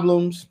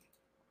problems,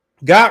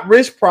 got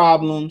wrist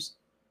problems,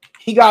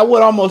 he got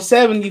almost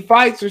 70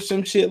 fights or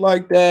some shit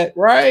like that,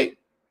 right?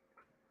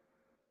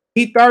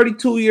 He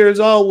 32 years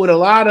old with a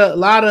lot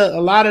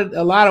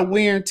of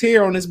wear and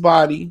tear on his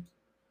body.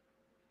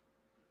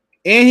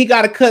 And he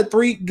got to cut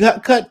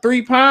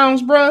 3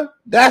 pounds, bro.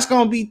 That's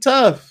going to be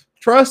tough.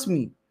 Trust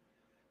me.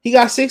 He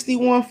got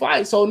 61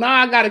 fights. So now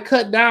I got to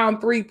cut down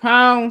 3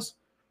 pounds.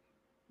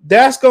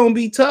 That's going to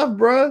be tough,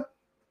 bro.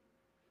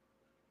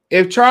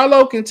 If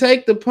Charlo can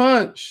take the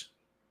punch,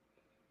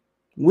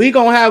 we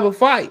going to have a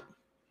fight.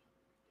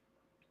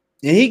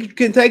 And he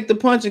can take the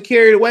punch and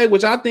carry it away,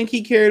 which I think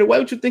he carried away.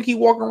 What you think he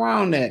walking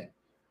around at?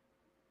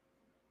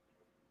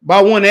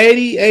 About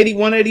 180,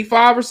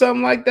 185 or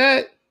something like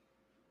that?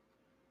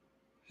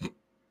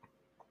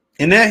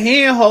 And that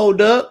hand hold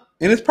up,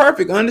 and it's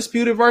perfect.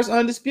 Undisputed versus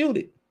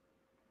undisputed.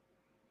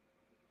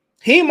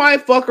 He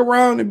might fuck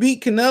around and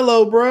beat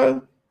Canelo,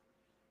 bro.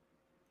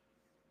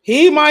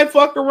 He might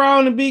fuck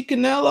around and beat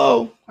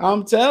Canelo.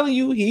 I'm telling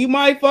you, he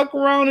might fuck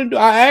around and do.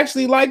 I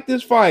actually like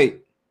this fight.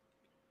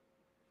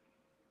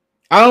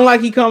 I don't like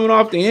he coming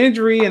off the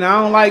injury, and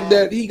I don't like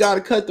that he got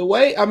to cut the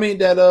weight. I mean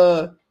that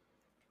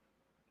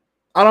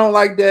I don't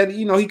like that,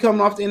 he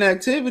coming off the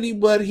inactivity,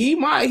 but he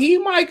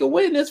might could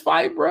win this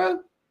fight,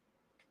 bro.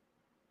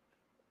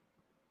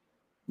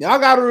 Y'all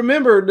got to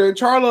remember that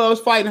Charlo was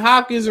fighting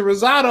Hopkins and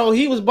Rosado.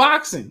 He was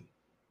boxing.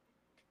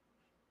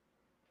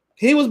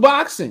 He was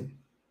boxing,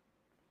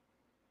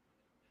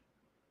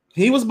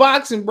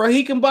 bro.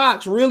 He can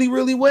box really,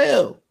 really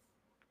well.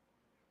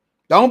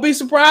 Don't be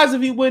surprised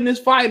if he win this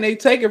fight and they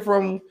take it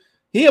from him.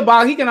 He can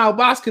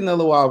outbox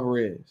Canelo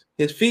Alvarez.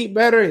 His feet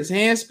better, his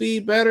hand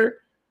speed better.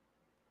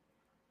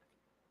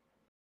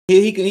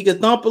 He can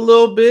thump a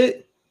little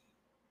bit.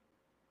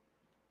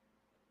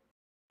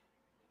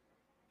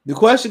 The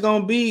question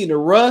gonna be the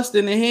rust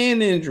and the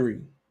hand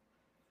injury,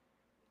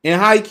 and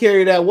how he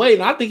carry that weight.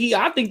 And I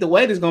think the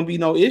weight is gonna be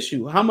no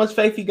issue. How much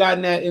faith he got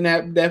in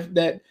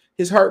that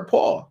his hurt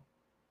paw.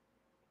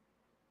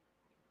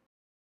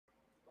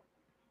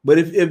 But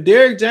if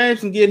Derrick James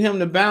can get him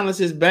to balance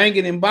his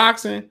banging and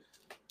boxing,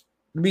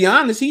 to be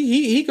honest,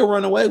 he can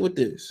run away with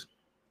this.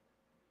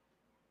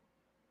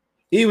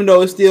 Even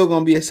though it's still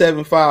gonna be a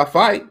 7-5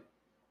 fight.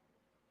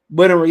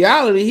 But in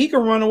reality, he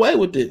can run away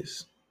with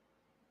this.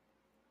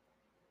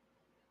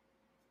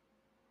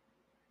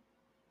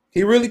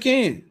 He really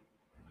can.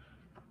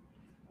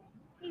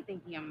 He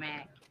think he a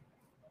Mac.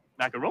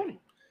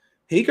 Macaroni.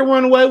 He can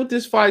run away with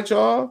this fight,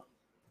 y'all.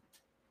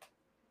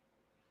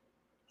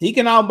 He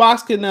can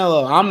outbox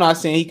Canelo. I'm not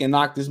saying he can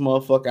knock this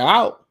motherfucker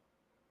out.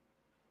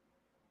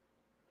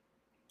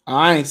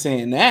 I ain't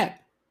saying that.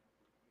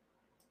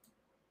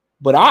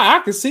 But I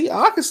can see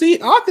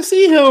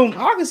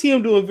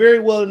him doing very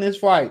well in this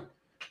fight.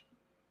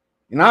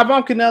 And if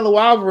I'm Canelo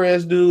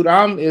Alvarez, dude,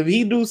 if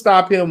he do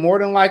stop him, more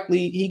than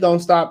likely he gonna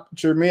stop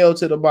Jermell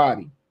to the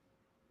body.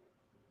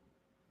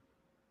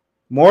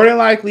 More than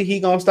likely he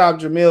gonna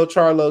stop Jermell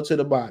Charlo to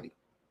the body.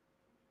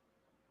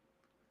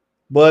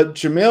 But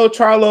Jermell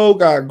Charlo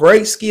got a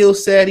great skill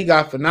set. He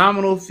got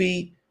phenomenal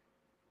feet.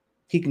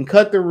 He can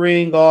cut the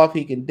ring off.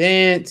 He can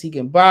dance. He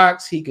can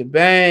box. He can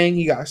bang.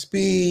 He got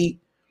speed.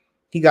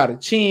 He got a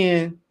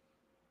chin.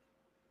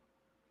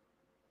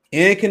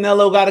 And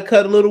Canelo got to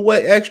cut a little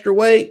extra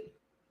weight.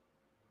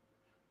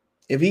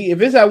 If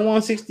it's at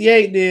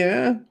 168,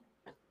 then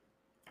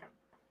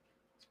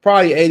it's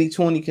probably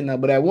 80-20 Canelo.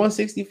 But at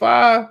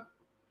 165,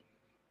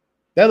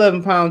 that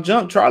 11-pound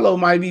jump, Charlo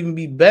might even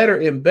be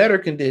in better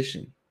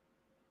condition.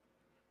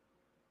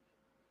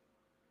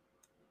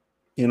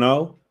 You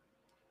know?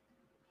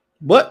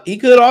 But he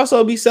could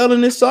also be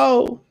selling his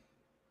soul.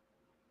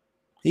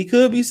 He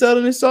could be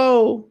selling his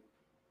soul.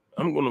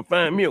 I'm going to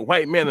find me a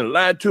white man and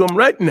lie to him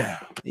right now.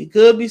 He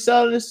could be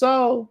selling his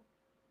soul.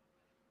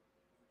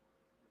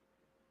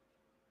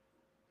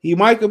 He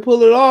might could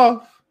pull it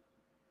off.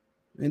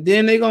 And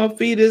then they're going to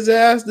feed his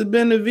ass to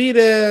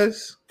Benavidez.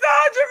 It's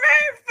all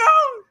Jermaine's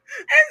fault.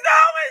 It's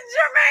always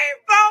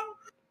Jermaine's fault.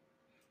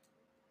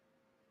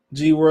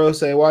 G World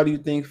say, why do you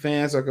think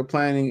fans are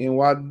complaining? And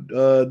why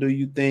do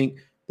you think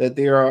that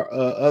there are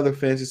other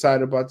fans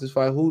excited about this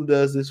fight? Who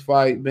does this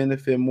fight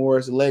benefit more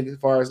as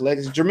far as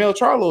legacy? Jermell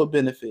Charlo would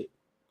benefit.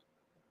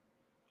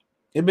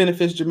 It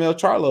benefits Jermell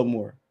Charlo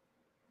more.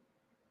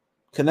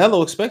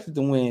 Canelo expected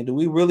to win. Do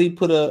we really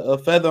put a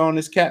feather on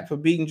his cap for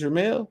beating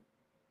Jermell?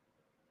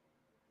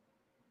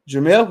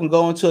 Jermell can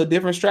go into a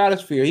different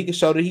stratosphere. He can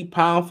show that he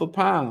pound for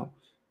pound.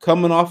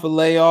 Coming off a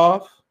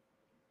layoff.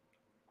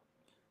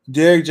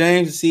 Derrick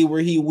James to see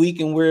where he weak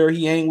and where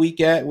he ain't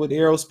weak at with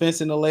Errol Spence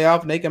in the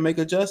layoff, and they can make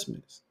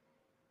adjustments.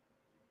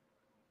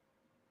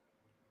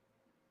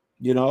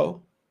 You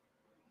know?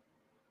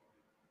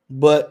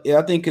 But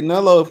I think if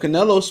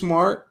Canelo's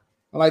smart,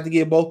 I like to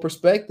get both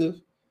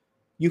perspectives.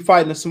 You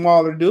fighting a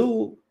smaller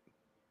dude,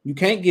 you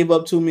can't give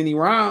up too many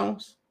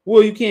rounds.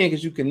 Well, you can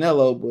because you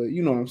Canelo, but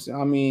you know what I'm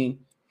saying. I mean,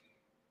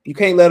 you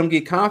can't let him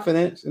get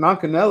confidence. And I'm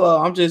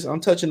Canelo,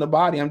 I'm touching the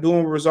body. I'm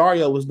doing what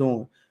Rosario was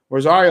doing.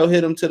 Rosario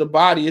hit him to the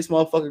body. This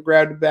motherfucker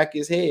grabbed the back of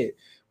his head.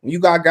 When you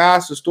got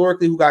guys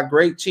historically who got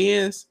great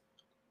chins,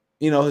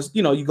 you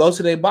go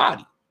to their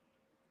body.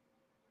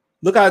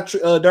 Look how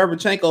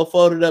Derevchenko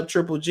folded up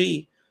Triple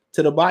G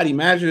to the body.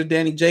 Imagine if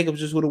Danny Jacobs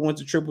just would have went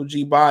to Triple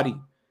G body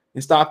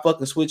and stopped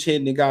fucking switch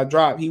hitting and got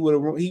dropped.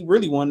 He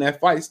really won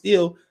that fight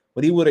still,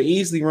 but he would have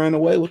easily run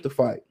away with the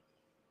fight.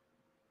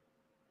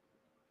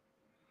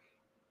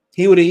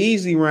 He would have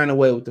easily ran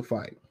away with the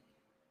fight.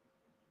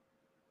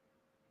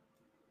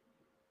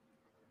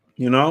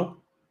 You know?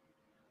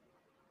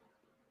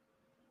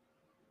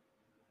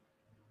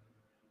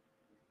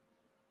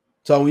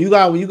 So when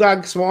you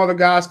got smaller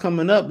guys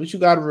coming up, what you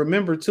got to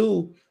remember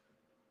too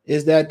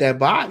is that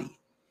body.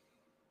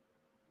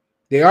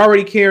 They're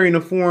already carrying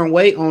a foreign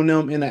weight on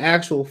them in the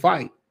actual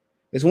fight.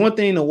 It's one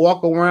thing to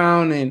walk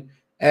around and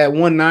at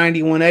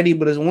 190, 180,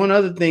 but it's one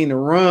other thing to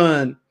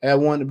run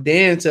at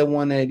dance at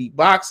 180,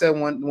 box at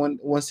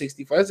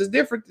 165. It's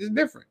different. It's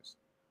different.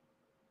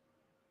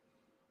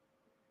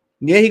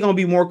 Yeah, he's gonna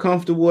be more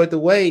comfortable at the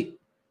weight,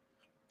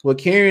 but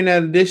carrying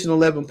that additional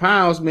 11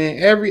 pounds, man,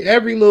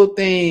 every little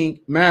thing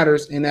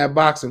matters in that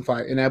boxing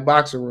fight, in that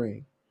boxing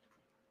ring.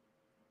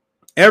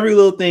 Every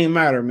little thing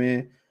matter,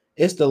 man.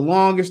 It's the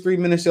longest 3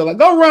 minutes. Like,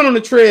 go run on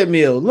the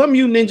treadmill. Let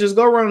you ninjas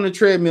go run on the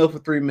treadmill for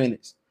 3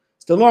 minutes.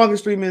 It's the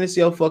longest 3 minutes of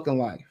your fucking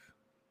life.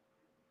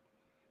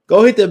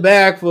 Go hit the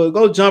bag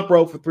go jump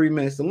rope for 3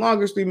 minutes. The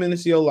longest 3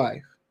 minutes of your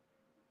life.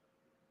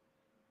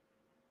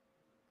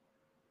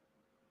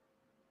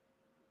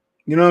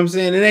 You know what I'm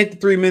saying? It ain't the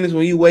 3 minutes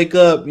when you wake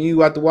up and you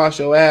got to wash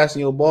your ass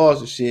and your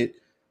balls and shit,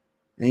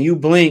 and you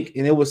blink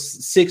and it was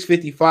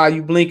 6:55.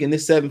 You blink and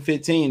it's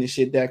 7:15 and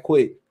shit that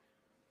quick.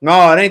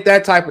 No, it ain't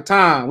that type of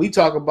time. We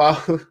talk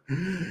about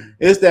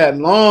it's that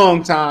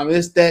long time.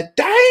 It's that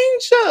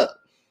danger.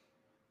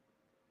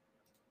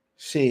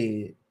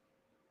 Shit.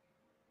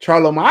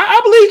 Charlo,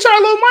 I believe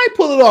Charlo might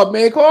pull it off,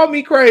 man. Call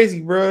me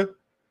crazy, bro.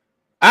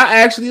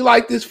 I actually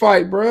like this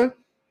fight, bro.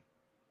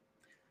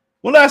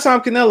 When last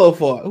time Canelo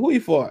fought? Who he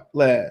fought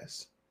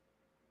last?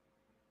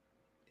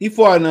 He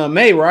fought in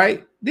May,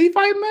 right? Did he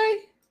fight in May?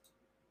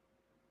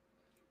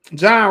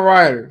 John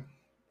Ryder.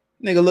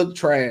 Nigga looked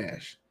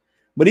trash.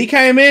 But he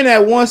came in at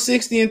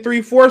 160 and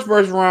 3/4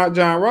 versus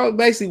John Ryder,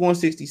 basically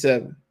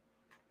 167.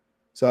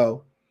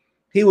 So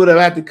he would have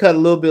had to cut a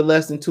little bit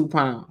less than 2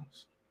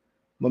 pounds.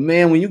 But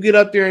man, when you get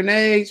up there in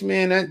age,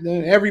 man,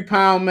 that every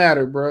pound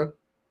matter, bro.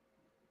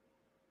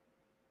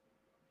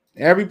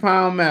 Every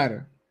pound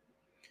matter.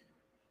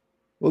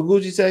 Well,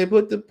 Gucci say,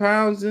 put the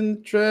pounds in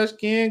the trash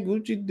can.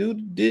 Gucci do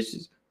the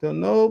dishes. Don't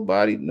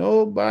nobody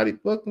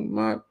fucking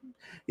mind.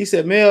 He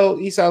said, Mel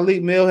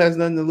has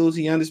nothing to lose.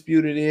 He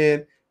undisputed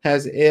in,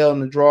 has an L in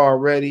the draw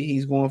already.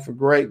 He's going for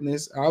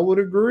greatness. I would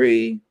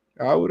agree.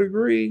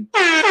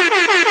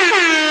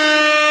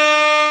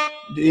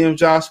 DM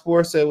Josh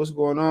Sports said, what's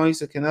going on? He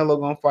said, Canelo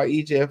going to fight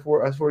EJ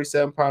at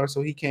 47 pounder,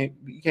 so he can't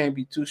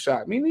be too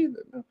shot. Me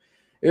neither. No.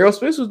 Errol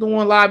Spence was the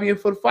one lobbying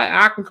for the fight.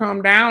 I can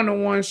come down to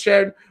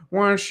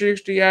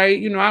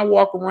 168. You know, I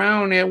walk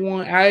around at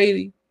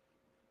 180.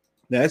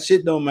 That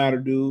shit don't matter,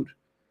 dude.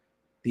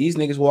 These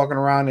niggas walking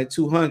around at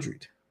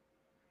 200.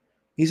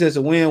 He says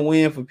a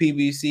win-win for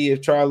PBC.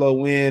 If Charlo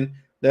win,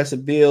 that's a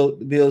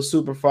Bill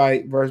super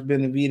fight versus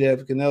Benavidez.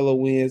 If Canelo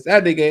wins,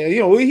 that nigga,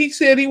 you know, he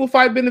said he will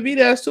fight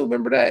Benavidez too.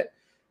 Remember that?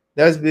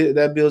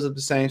 That builds up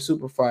the same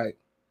super fight.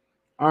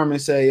 Armin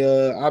say,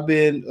 I've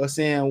been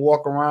saying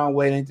walk around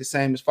weight ain't the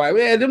same as fight.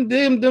 Yeah, them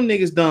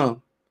niggas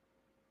dumb.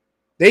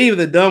 They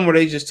either dumb or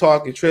they just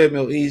talking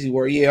treadmill easy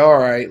where, yeah, all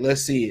right,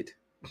 let's see it.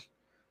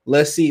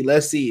 Let's see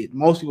it.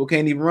 Most people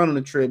can't even run on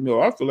the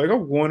treadmill. I feel like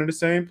I'm going to the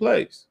same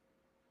place.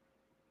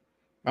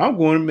 I'm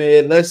going to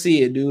med. Let's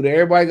see it, dude.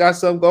 Everybody got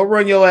something. Go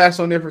run your ass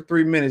on there for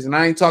 3 minutes. And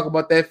I ain't talking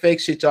about that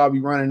fake shit y'all be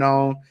running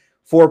on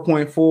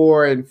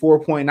 4.4 and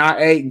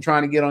 4.98 and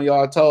trying to get on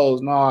y'all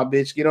toes. Nah,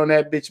 bitch. Get on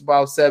that bitch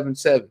about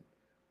 7.7.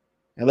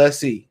 And let's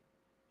see.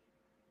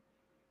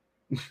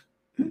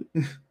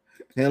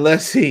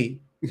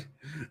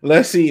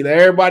 Let's see.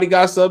 Everybody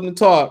got something to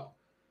talk.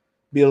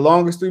 Be the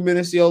longest 3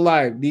 minutes of your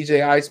life.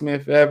 DJ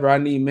Iceman forever. I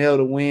need Mel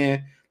to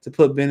win to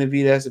put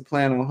Benavidez as a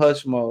plan on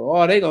hush mode.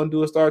 All they gonna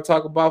do is start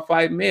talking about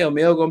fighting Mel.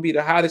 Mel gonna be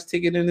the hottest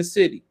ticket in the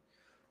city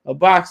of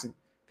boxing.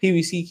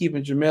 PBC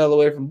keeping Jermell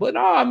away from, but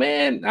nah,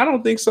 man, I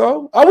don't think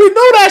so. Oh, we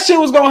knew that shit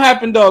was gonna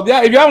happen, though.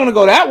 Yeah, if y'all want to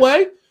go that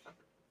way,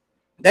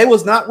 they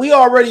was not. We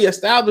already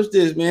established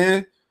this,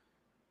 man.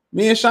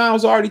 Me and Sean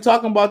was already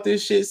talking about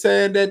this shit,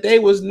 saying that they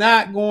was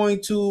not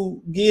going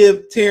to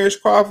give Terrence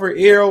Crawford,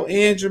 Errol,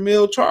 and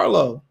Jermell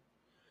Charlo.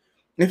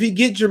 If he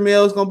get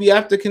Jermell, it's going to be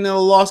after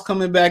Canelo lost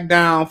coming back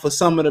down for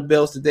some of the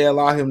belts that they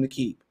allow him to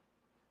keep.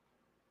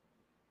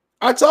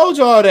 I told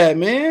y'all that,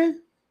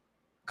 man.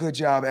 Good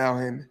job,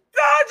 Alvin. It's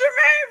all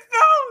Jermaine's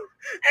fault.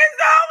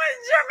 It's always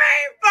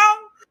Jermaine's fault.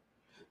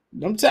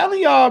 I'm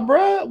telling y'all,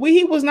 bro.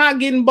 He was not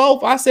getting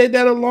both. I said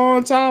that a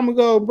long time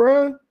ago,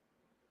 bro.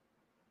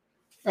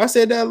 Damn, that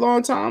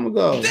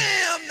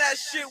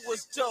shit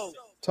was dope.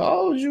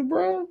 Told you,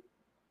 bro.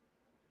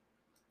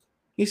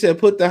 He said,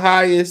 put the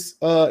highest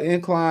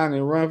incline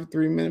and run for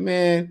 3 minutes.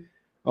 Man,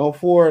 on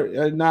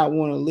 4, not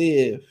want to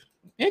live.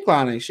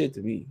 Incline ain't shit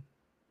to me.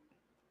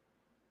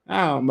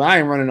 But I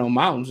ain't running on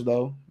mountains,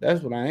 though.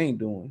 That's what I ain't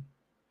doing.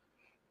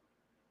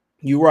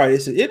 You're right.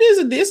 It's a good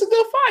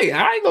fight.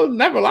 I ain't gonna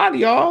never lie to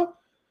y'all.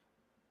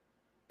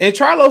 And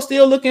Charlo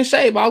still look in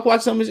shape. I'll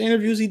watch some of his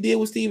interviews he did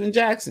with Steven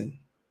Jackson.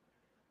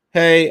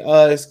 Hey,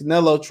 it's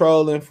Canelo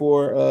trolling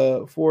for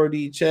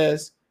 4D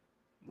chess.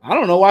 I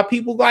don't know why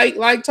people like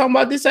talking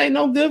about this ain't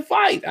no good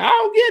fight. I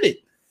don't get it.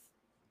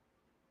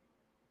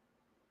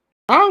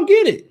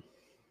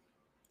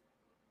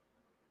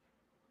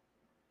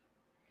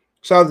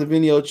 Shout out to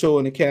Vinny Ochoa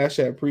in the Cash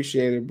App.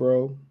 Appreciate it,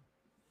 bro.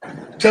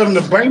 Tell them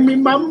to bring me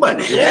my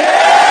money.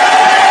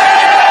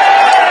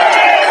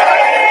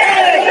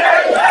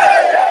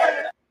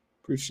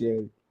 Appreciate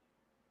it.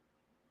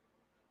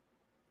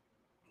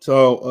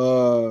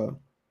 So,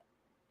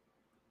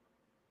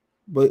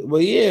 but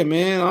yeah,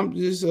 man, I'm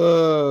just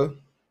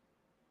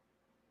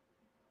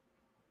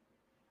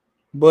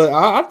but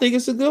I think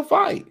it's a good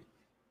fight.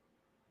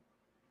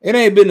 It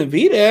ain't been a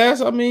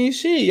Benavidez. I mean,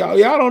 shit, y'all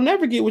don't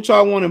never get what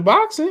y'all want in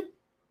boxing.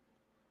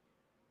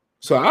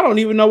 So I don't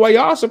even know why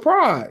y'all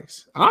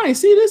surprised. I ain't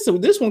see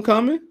this one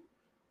coming.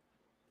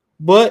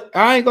 But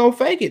I ain't gonna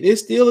fake it.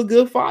 It's still a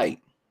good fight.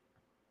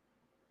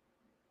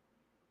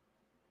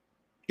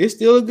 It's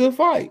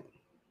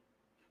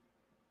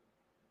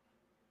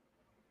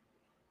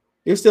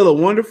still a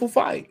wonderful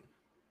fight.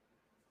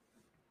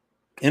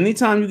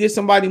 Anytime you get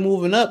somebody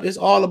moving up, it's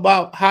all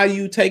about how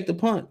you take the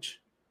punch.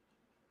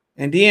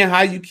 And then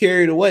how you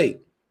carry the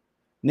weight.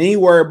 And then you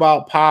worry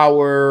about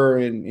power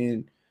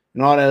and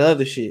all that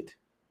other shit.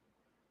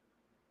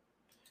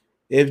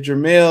 If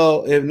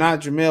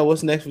not Jermell,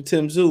 what's next for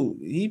Tim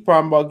Tszyu? He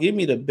probably about give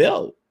me the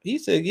belt. He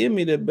said, give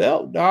me the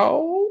belt,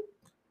 dog.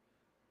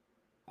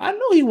 I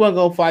knew he wasn't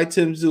going to fight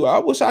Tim Tszyu. I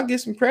wish I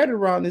get some credit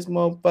around this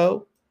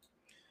motherfucker.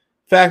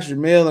 Facts,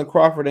 Jermell and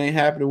Crawford ain't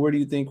happening. Where do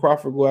you think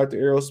Crawford go after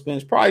Errol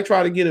Spence? Probably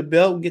try to get a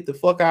belt and get the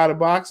fuck out of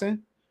boxing.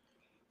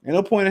 Ain't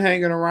no point in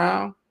hanging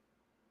around.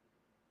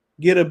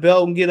 Get a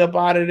belt and get up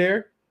out of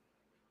there.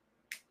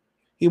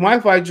 He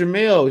might fight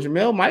Jermell.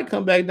 Jermell might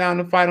come back down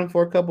and fight him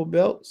for a couple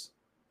belts.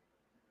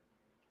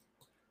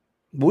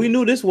 But we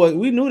knew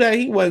that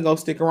he wasn't gonna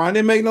stick around. It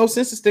didn't make no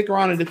sense to stick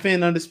around and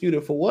defend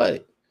undisputed for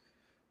what?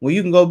 when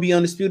you can go be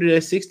undisputed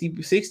at 60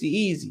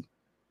 easy.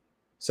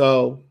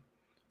 So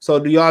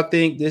do y'all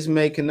think this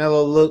made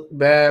Canelo look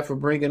bad for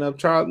bringing up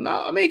Charlo?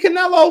 No, I mean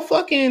Canelo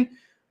fucking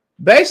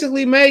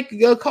basically make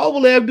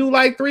Kovalev do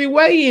like 3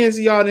 weigh-ins.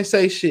 Y'all didn't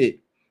say shit.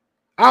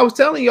 I was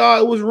telling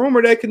y'all it was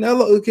rumored that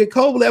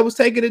Kovalev was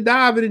taking a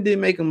dive and it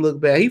didn't make him look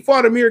bad. He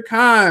fought Amir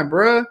Khan,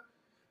 bruh.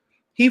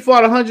 He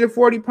fought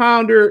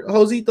 140-pounder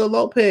Josito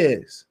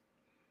Lopez.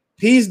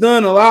 He's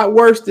done a lot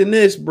worse than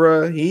this,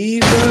 bruh.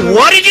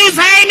 What did you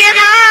say,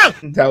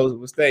 nigga? That was a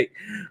mistake.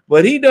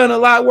 But he done a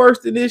lot worse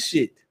than this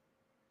shit.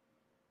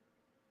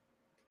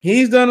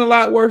 He's done a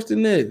lot worse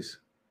than this.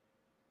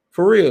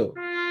 For real.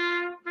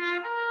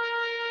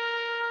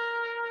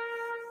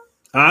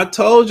 I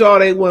told y'all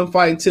they wasn't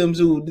fighting Tim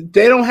Tszyu.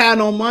 They don't have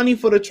no money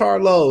for the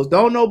Charlos.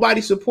 Don't nobody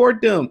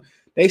support them.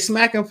 They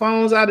smacking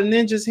phones out of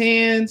ninjas'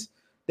 hands.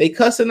 They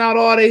cussing out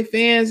all their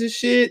fans and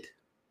shit.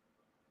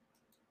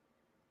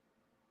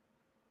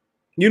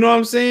 You know what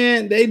I'm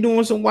saying? They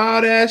doing some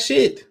wild ass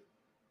shit.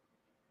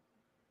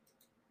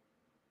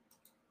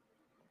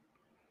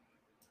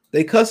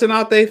 They cussing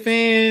out their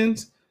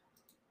fans.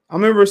 I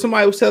remember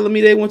somebody was telling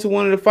me they went to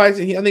one of the fights,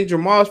 and I think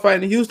Jermell was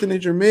fighting in Houston,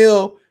 and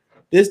Jermell,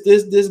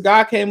 this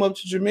guy came up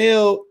to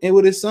Jermell and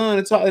with his son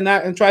and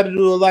tried to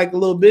do a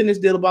little business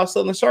deal about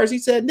selling shirts. He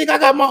said, "Nigga, I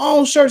got my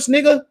own shirts,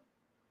 nigga,"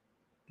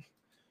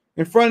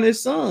 in front of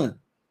his son.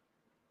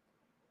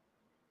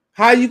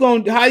 How you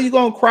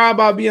gonna cry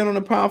about being on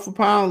the pound for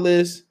pound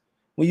list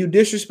when you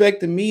disrespect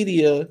the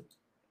media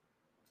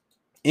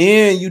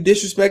and you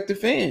disrespect the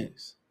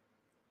fans?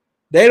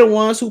 They the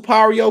ones who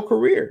power your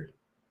career.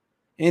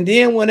 And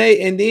then when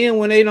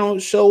they don't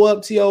show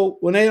up to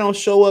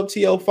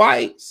your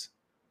fights,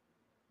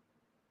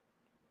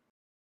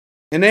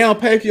 and they don't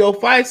pay for your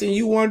fights, and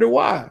you wonder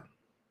why.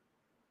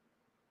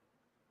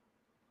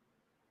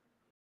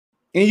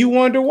 And you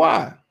wonder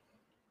why.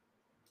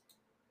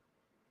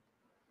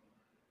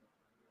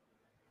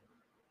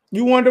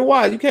 You wonder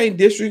why. You can't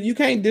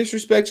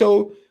disrespect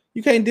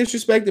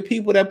the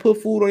people that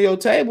put food on your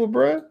table,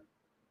 bruh.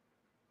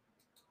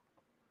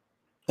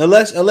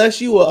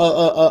 Unless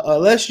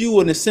you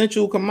an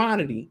essential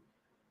commodity.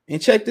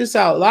 And check this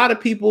out. A lot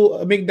of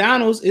people,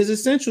 McDonald's is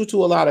essential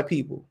to a lot of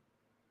people.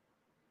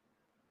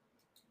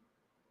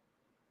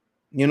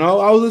 You know,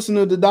 I was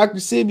listening to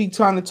Dr. Sibby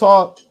trying to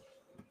talk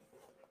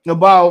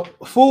about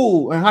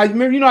food and how you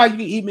know how you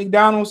can eat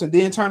McDonald's and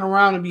then turn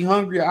around and be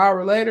hungry an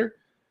hour later.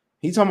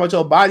 He talking about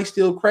your body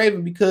still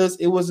craving because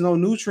it was no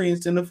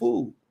nutrients in the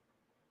food.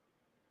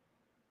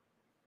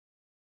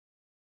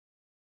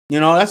 You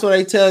know, that's why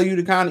they tell you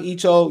to kind of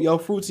eat your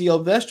fruits and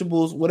your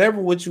vegetables,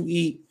 whatever what you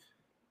eat,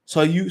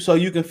 so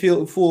you can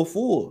feel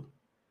full.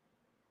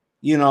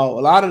 You know,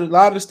 a lot of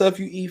the stuff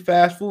you eat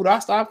fast food. I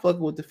stop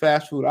fucking with the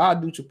fast food. I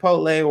do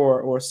Chipotle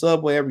or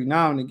Subway every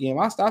now and again.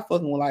 I stop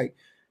fucking with like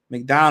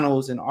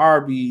McDonald's and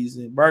Arby's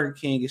and Burger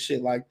King and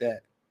shit like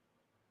that.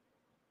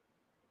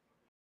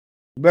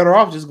 Better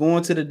off just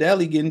going to the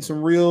deli,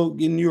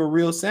 getting you a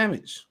real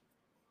sandwich.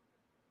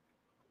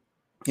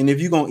 And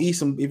if you're gonna eat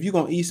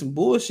some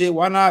bullshit,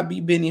 why not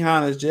be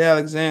Benihana's, J.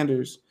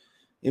 Alexander's,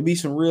 and be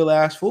some real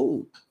ass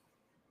food?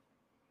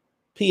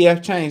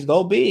 PF Change,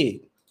 go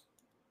big.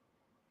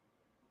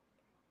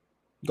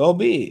 Go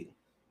big.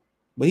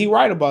 But he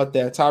right about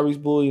that.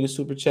 Tyrese Bully in the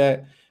super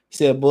chat. He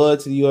said Bud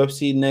to the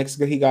UFC next.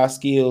 He got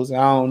skills. I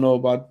don't know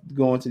about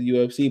going to the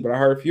UFC, but I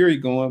heard Fury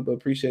going, but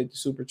appreciate the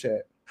super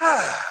chat.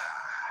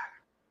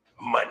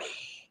 Money.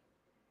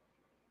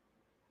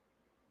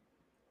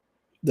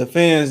 The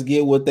fans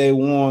get what they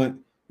want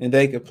and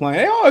they complain.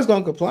 They always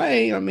gonna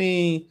complain. I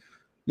mean,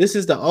 this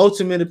is the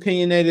ultimate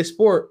opinionated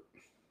sport.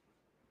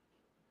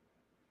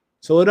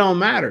 So it don't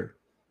matter.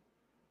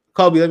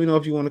 Kobe, let me know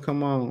if you want to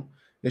come on.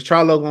 Is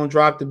Charlo gonna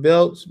drop the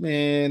belts?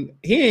 Man,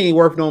 he ain't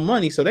worth no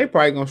money, so they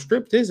probably gonna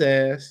strip his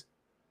ass.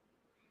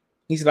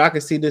 He said, I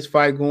can see this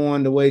fight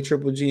going the way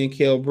Triple G and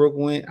Kell Brook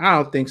went. I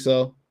don't think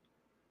so.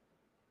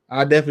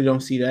 I definitely don't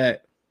see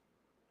that.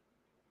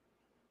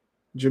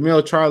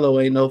 Jermell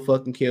Charlo ain't no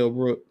fucking Kell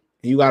Brook.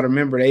 And you got to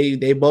remember,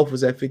 they both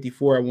was at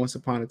 54 at once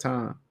upon a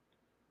time.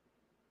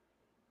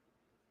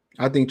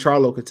 I think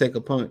Charlo could take a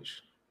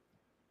punch.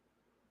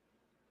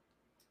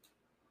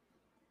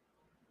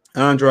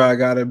 Andrade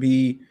got to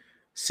be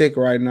sick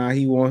right now.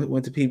 He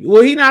went to PBC.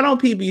 Well, he not on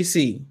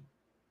PBC.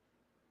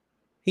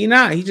 He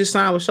not. He just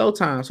signed with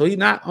Showtime, so he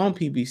not on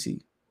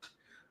PBC.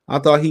 I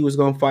thought he was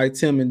going to fight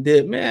Tim and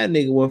Dip. Man, that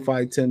nigga wouldn't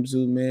fight Tim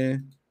Tszyu,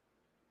 man.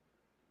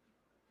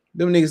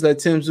 Them niggas let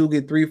Tim Tszyu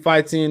get 3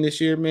 fights in this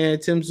year, man.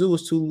 Tim Tszyu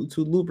was too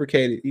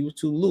lubricated. He was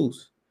too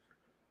loose.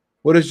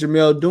 What is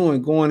Jermell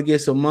doing? Going to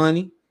get some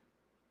money?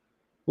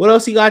 What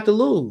else he got to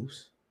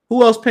lose?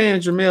 Who else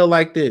paying Jermell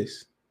like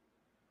this?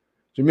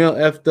 Jermell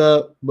effed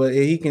up, but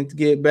if he can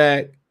get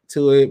back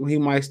to it, he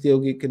might still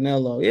get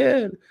Canelo.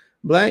 Yeah,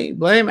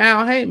 blame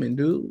Al Heyman,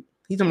 dude.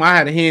 He told me I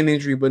had a hand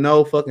injury, but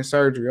no fucking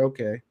surgery.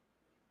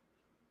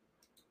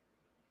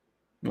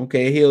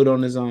 Okay, healed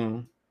on his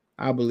own.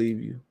 I believe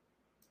you.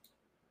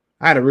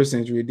 I had a wrist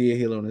injury. It did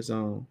heal on its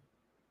own.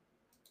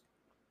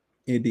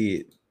 It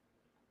did.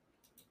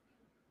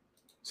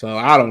 So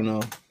I don't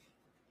know.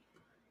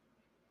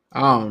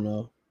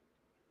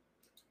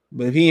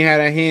 But if he ain't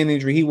had a hand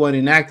injury, he wasn't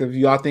inactive.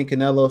 Y'all think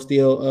Canelo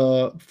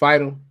still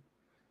fight him?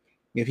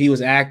 If he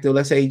was active,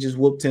 let's say he just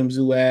whooped Tim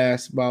Tszyu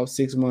ass about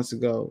 6 months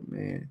ago,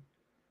 man.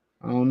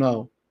 I don't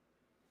know.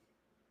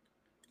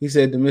 He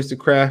said the Mr.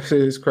 Craft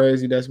is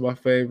crazy. That's my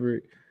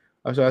favorite.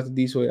 I shout out to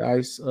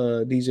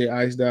DJ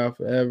Ice Down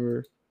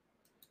Forever.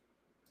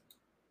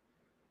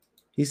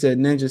 He said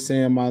Ninja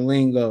saying my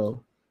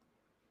lingo.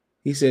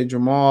 He said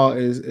Jermell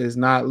is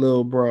not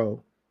little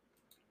bro.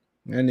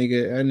 That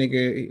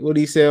nigga, what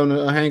did he say on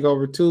the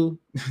Hangover 2?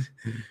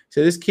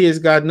 Said this kid's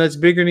got nuts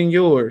bigger than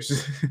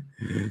yours.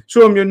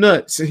 Show him your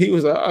nuts. He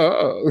was like,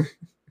 oh.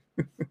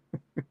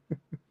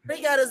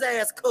 He got his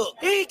ass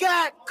cooked. He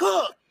got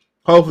cooked.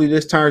 Hopefully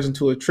this turns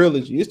into a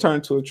trilogy. It's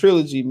turned into a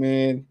trilogy,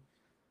 man.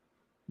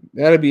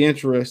 That'll be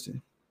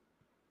interesting.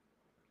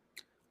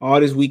 All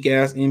this weak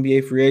ass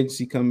NBA free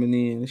agency coming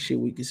in. This shit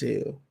weak as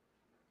hell.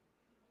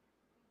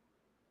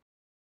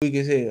 Weak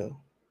as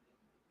hell.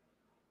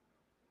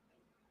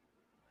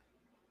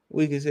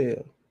 Weak as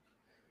hell.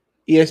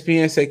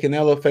 ESPN said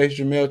Canelo faced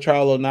Jermell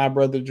Charlo, not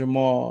brother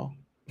Jermell.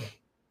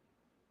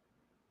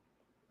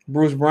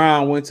 Bruce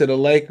Brown went to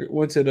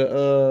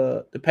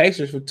the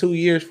Pacers for 2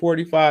 years,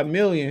 $45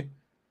 million.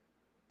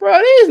 Bro,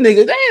 these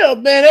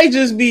niggas, they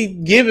just be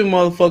giving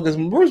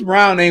motherfuckers. Bruce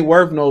Brown ain't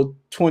worth no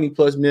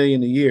 20+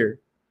 million a year.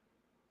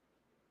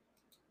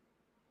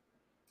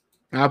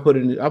 I'll put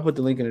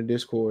the link in the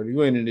Discord.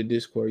 You ain't in the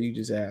Discord, you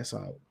just ass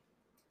out.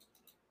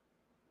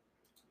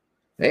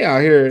 They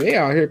out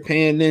here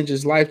paying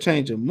ninjas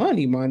life-changing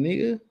money, my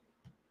nigga.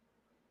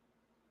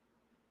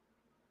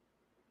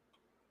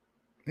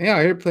 They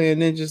out here playing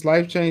ninjas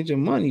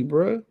life-changing money,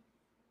 bro.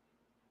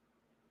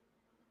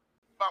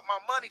 About my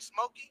money,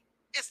 Smokey.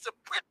 It's the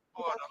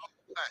principle of the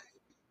whole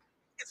thing.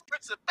 It's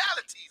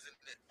principalities in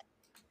this.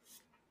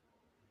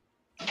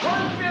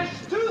 One fish,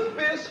 two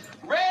fish,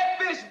 red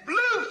fish,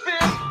 blue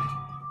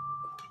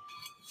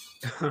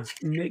fish.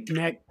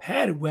 Knick-knack,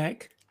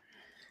 paddywhack.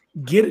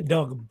 Get a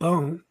dog a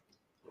bone.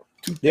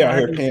 They out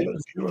here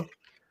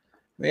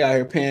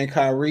paying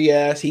Kyrie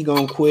ass. He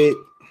gonna quit.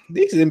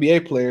 These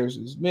NBA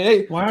players,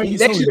 man. Why are you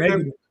so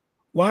negative?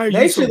 Why are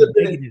you so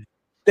negative?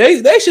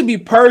 They should be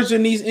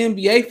purging these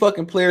NBA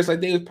fucking players like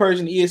they was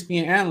purging the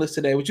ESPN analysts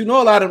today. But you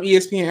know, a lot of them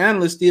ESPN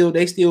analysts still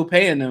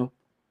paying them.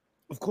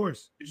 Of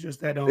course, it's just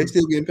that they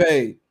still getting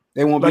paid.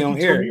 They won't be on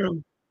air.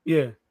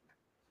 Yeah.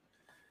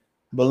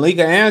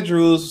 Malika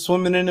Andrews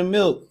swimming in the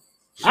milk.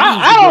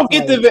 I don't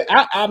get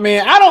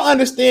I don't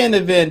understand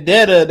the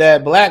vendetta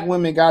that black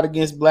women got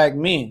against black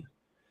men.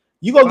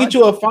 You go get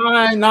you a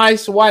fine,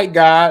 nice white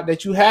guy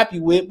that you happy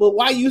with, but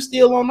why you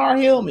still on our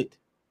helmet?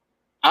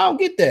 I don't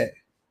get that.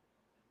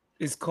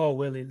 It's called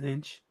Willie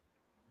Lynch.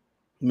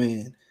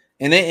 Man.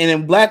 And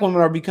then black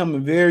women are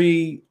becoming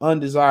very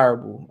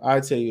undesirable. I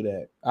tell you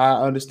that. I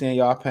understand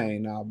y'all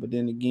pain now, but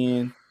then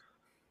again,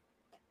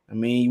 I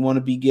mean, you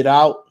want to get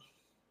out,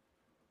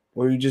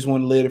 or you just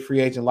want to live a free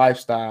agent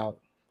lifestyle.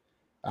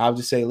 I'll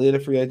just say live a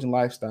free agent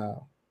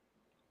lifestyle.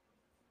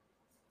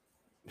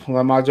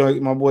 Like my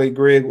boy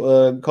Greg,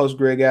 Coach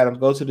Greg Adams,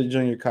 go to the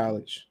junior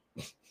college.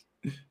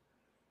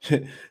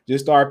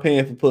 Just start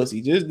paying for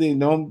pussy. Just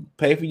don't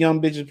pay for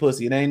young bitches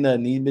pussy. It ain't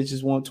nothing. These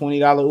bitches want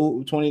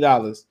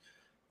 $20.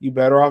 You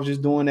better off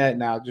just doing that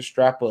now. Just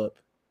strap up.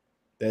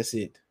 That's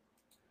it.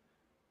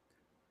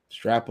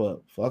 Strap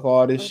up. Fuck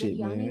all this shit,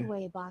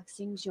 man.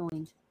 Boxing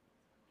joined.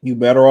 You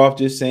better off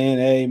just saying,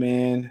 hey,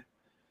 man,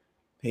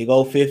 he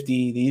go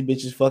 50. These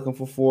bitches fucking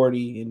for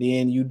 40. And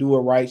then you do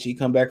it right. She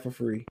come back for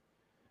free.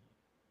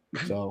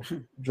 So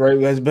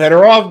Drake is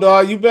better off,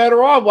 dog. You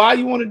better off. Why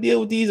you want to deal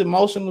with these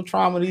emotional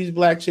trauma these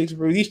black chicks,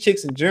 bro? These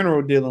chicks in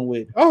general dealing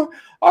with. I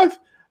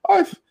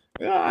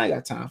ain't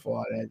got time for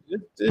all that.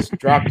 Just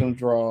drop them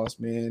draws,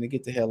 man, and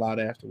get the hell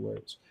out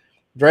afterwards.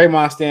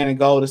 Draymond standing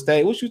Golden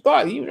State. What you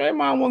thought?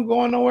 Draymond wasn't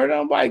going nowhere.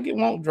 Nobody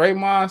want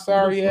Draymond.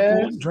 Sorry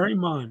ass.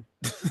 Draymond.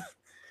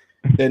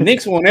 The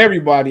Knicks want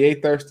everybody. A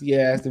thirsty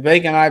ass. The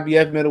vacant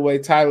IBF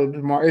middleweight title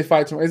tomorrow.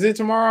 Is it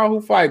tomorrow?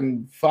 Who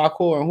fighting?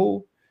 Falco and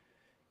who?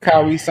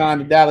 Kyrie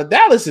signed to Dallas.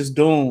 Dallas is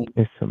doomed.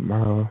 It's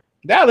tomorrow.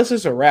 Dallas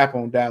is a wrap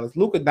on Dallas.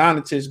 Luka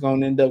Doncic is going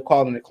to end up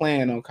calling the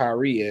clan on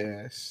Kyrie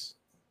ass.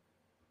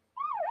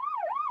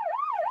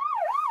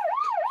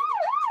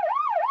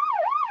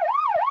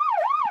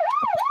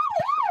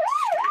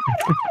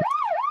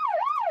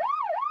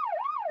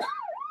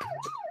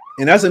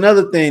 And that's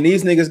another thing.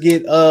 These niggas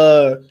get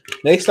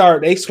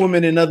they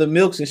swimming in other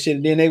milks and shit,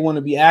 and then they want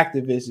to be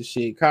activists and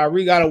shit.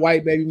 Kyrie got a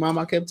white baby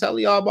mama. I kept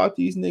telling y'all about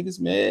these niggas,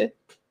 man.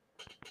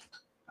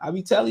 I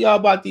be telling y'all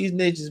about these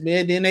ninjas,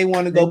 man. Then they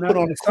want to go put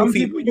on the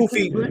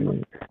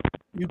kufi.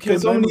 You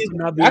can't blame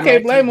them. I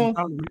can't blame them.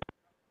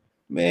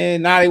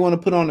 Man, now they want to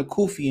put on the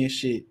kufi and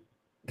shit.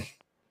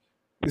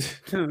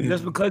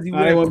 Just because he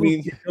wears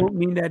kufi don't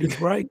mean that he's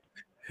right.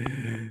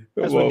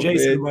 That's what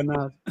Jason went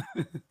out.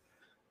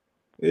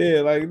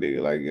 Yeah,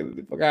 nigga, get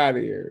the fuck out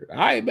of here.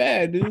 I ain't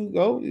bad, dude.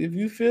 Go if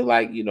you feel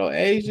like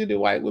Asian and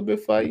white women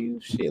for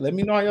you. Shit, let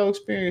me know how your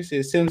experience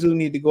is. Tim Tszyu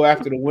need to go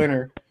after the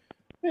winner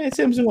Man,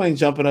 Tim Zoo ain't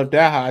jumping up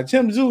that high.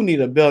 Tim Zoo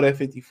need a belt at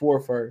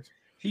 54 first.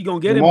 He gonna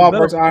get him Jamal a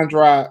belt. versus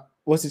Andrade.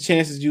 What's the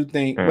chances you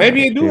think?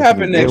 Maybe it do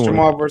happen next,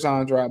 Jamal versus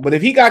Andrade. But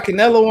if he got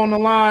Canelo on the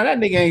line, that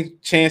nigga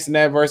ain't chancing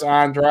that versus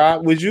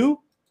Andrade. Would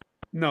you?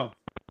 No.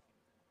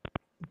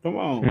 Come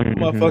on.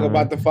 Motherfucker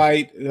about to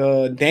fight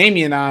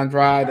Damian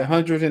Andrade, the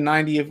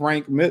 190th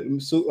ranked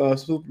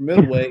super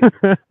middleweight.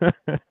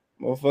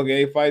 Motherfucker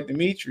ain't fight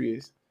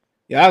Demetrius.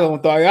 Y'all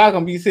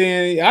gonna be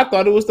saying, I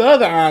thought it was the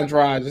other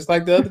Andrade, just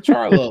like the other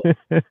Charlo.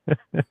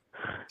 He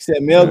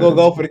said Mel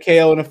go for the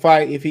KO in the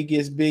fight. If he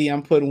gets B,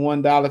 I'm putting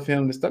 $1 for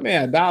him to start.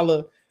 Man,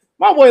 $1.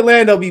 My boy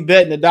Lando be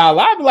betting $1.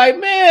 I be like,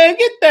 man,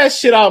 get that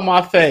shit out of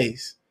my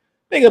face.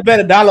 Nigga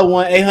bet $1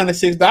 won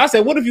 $806. I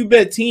said, what if you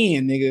bet 10,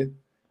 nigga?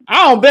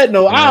 I don't bet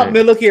no. I don't.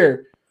 Man, look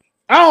here.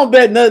 I don't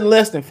bet nothing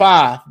less than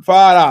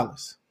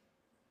 $5.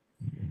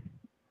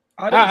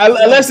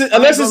 Unless it's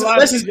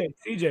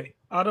CJ.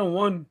 I don't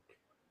want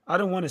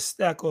to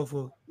stack off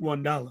of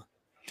 $1.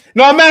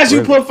 No, imagine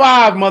you put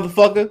 $5,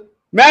 motherfucker.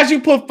 Imagine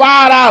you put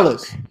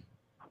 $5.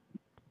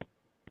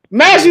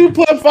 Imagine you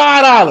put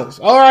 $5.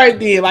 All right,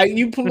 then. Like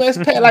you put, let's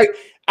pay. Like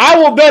I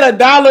will bet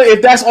 $1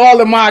 if that's all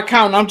in my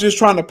account. I'm just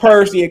trying to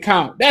purge the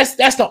account. That's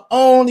the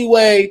only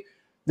way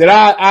that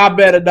I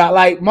bet $1.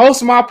 Like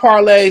most of my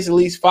parlays, at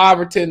least $5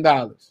 or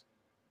 $10.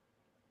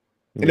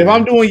 And if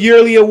I'm doing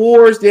yearly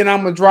awards, then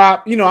I'm gonna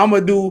drop. You know, I'm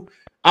gonna do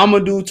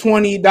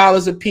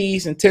 $20 a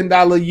piece and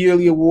 $10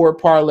 yearly award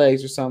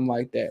parlays or something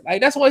like that. Like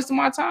that's a waste of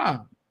my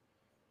time.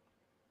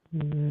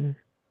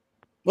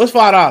 What's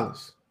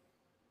 $5?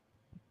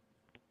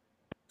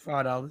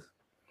 $5.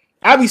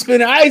 I used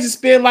to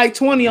spend like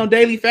 20 on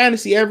daily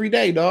fantasy every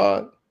day,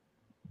 dog.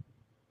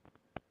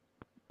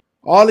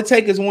 All it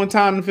takes is one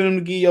time for them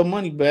to give your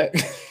money back.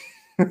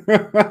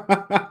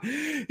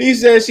 He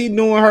said she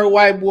doing her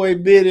white boy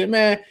bidding,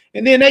 man.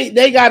 And then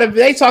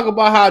they talk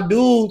about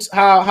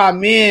how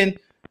men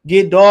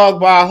get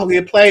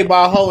played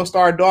by a hoe and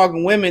start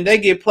dogging women. They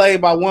get played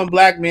by one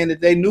black man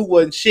that they knew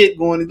wasn't shit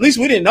going. At least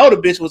we didn't know the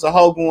bitch was a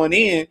hoe going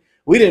in.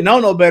 We didn't know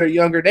no better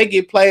younger. They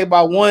get played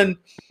by one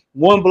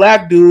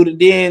black dude, and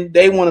then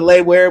they want to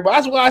label everybody.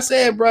 That's what I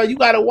said, bro. You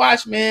gotta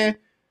watch, man,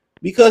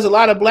 because a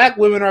lot of black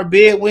women are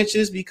bed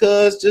wenches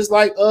because just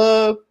like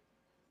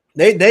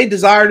they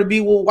desire to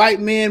be with white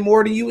men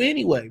more than you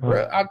anyway,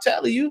 bro. I'm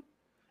telling you,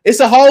 it's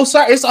a whole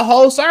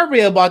survey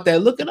about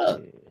that. Look it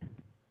up.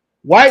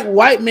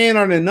 White men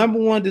are the number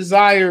one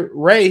desired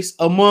race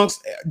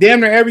amongst damn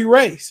near every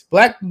race.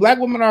 Black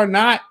women are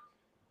not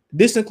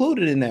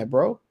disincluded in that,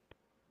 bro,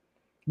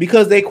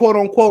 because they quote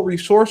unquote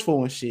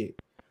resourceful and shit.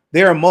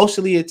 They're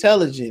emotionally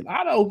intelligent.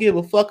 I don't give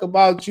a fuck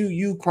about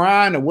you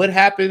crying or what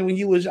happened when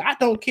you was. I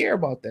don't care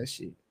about that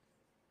shit.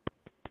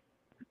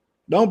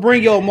 Don't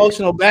bring your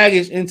emotional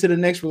baggage into the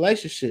next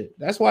relationship.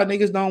 That's why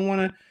niggas don't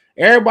want to.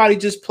 Everybody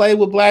just play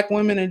with black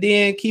women and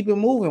then keep it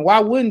moving. Why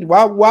would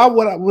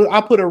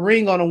I put a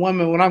ring on a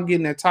woman when I'm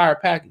getting the entire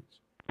package?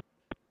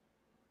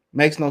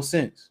 Makes no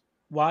sense.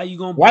 Why are you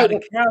gonna buy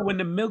the cow when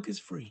the milk is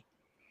free?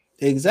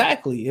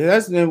 Exactly.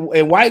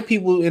 And white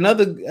people in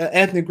other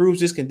ethnic groups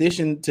just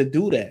conditioned to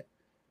do that.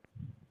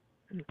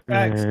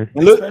 And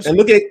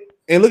look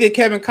at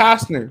Kevin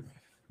Costner.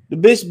 The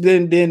bitch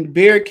then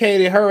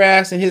barricaded her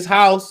ass in his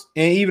house,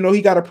 and even though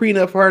he got a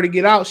prenup for her to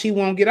get out, she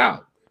won't get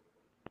out.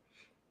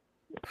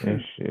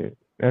 That shit.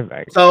 That's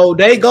like so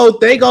they go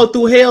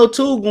through hell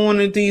too, going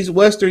into these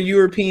Western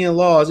European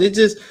laws. It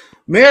just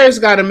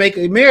marriage got to make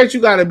a marriage.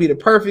 You got to be the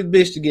perfect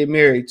bitch to get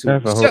married to.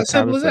 That's a whole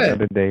simple as that.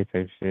 Other day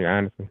type shit,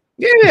 honestly.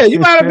 Yeah, you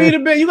gotta be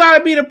the you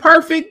gotta be the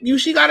perfect.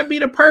 She gotta be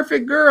the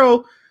perfect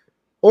girl,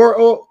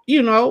 or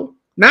you know,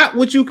 not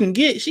what you can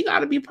get. She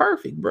gotta be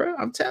perfect, bro.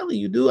 I'm telling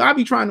you, dude. I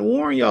be trying to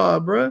warn y'all,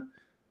 bro.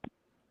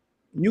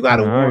 You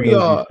gotta warn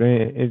y'all.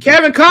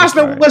 Kevin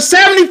Costner was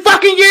 70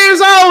 fucking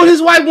years old.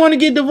 His wife wanted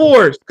to get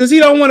divorced because he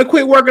don't want to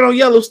quit working on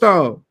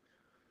Yellowstone.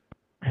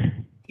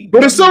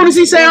 But as soon as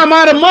he say I'm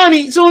out of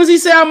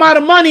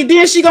money,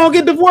 then she gonna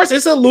get divorced.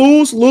 It's a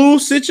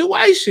lose-lose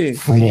situation.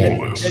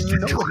 Flawless and you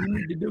know what he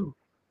need to do.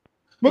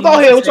 But go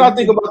ahead. What y'all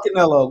think about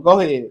Canelo? Go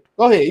ahead.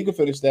 You can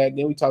finish that.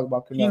 Then we talk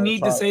about Canelo. He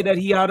need to say that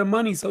he out of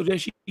money so that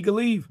she can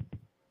leave.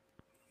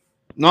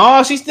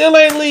 No, she still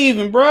ain't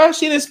leaving, bro.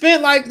 She done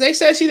spent they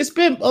said she done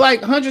spent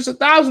like hundreds of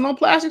thousands on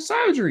plastic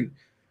surgery.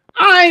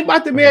 I ain't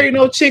about to marry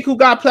no chick who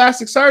got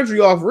plastic surgery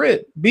off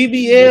rip.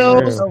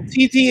 BBLs,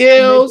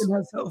 TTLs. Making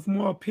herself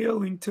more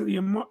appealing to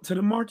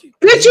the market.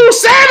 Bitch, you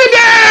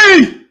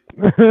Saturday!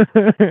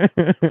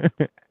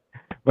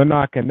 But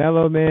no,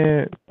 Canelo,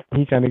 man,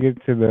 he trying to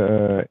get to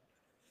the.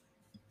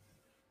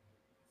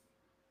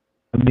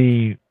 I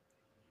mean,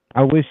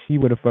 I wish he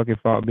would have fucking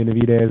fought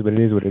Benavidez, but it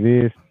is what it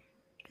is.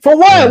 For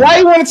what? Why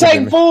you want to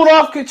take food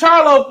off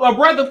Charlo, a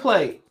brother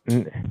plate,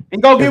 and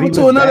go give it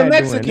to another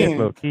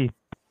Mexican?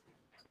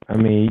 I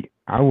mean,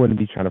 I wouldn't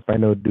be trying to fight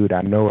no dude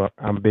I know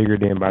I'm bigger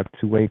than by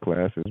 2 weight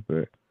classes,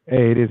 but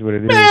hey, it is what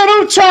it is. Man,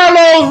 them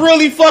Charlo's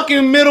really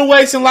fucking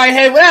middleweights and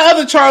hey, that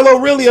other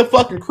Charlo really a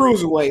fucking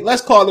cruiserweight.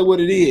 Let's call it what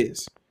it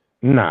is.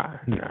 Nah.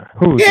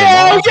 Hell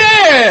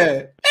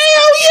yeah!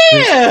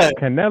 Yeah.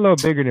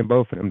 Canelo bigger than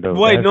both of them though.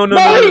 Wait, no,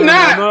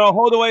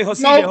 hold on, wait,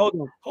 CJ,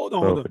 hold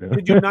on.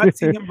 Did you not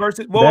see him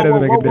versus? Whoa,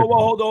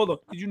 hold on.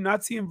 Did you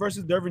not see him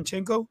versus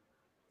Derevchenko?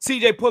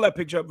 CJ, pull that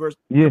picture up versus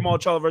Jermall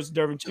Charlo versus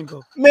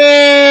Derevchenko.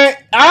 Man,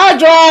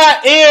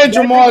 Andrade and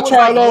Jermall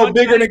Charlo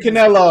bigger than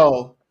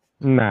Canelo.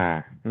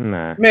 Nah.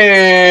 Man,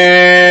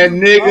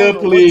 nigga,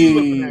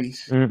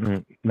 please.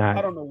 Nah.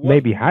 I don't know.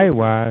 Maybe height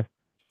wise.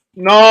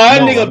 No,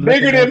 that nigga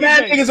bigger than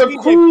that. Nigga's a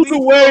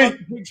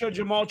cruiserweight. Picture of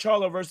Jermall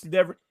Charlo versus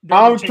Derevchenko.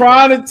 I'm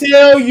trying to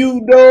tell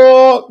you,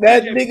 dog.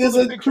 That nigga's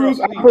a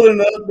cruiser. I'm pulling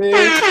up,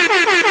 man.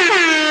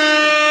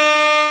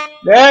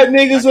 That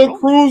nigga's a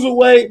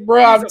cruiserweight,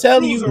 bro. I'm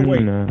telling you.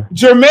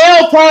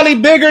 Jermell probably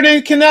bigger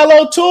than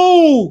Canelo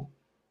too.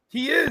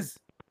 He is.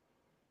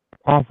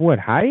 Off what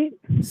height?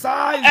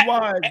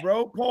 Size-wise,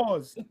 bro.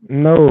 Pause.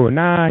 No,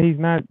 he's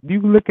not.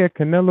 You look at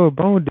Canelo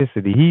bone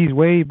density. He's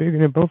way bigger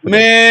than both of them.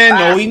 Man,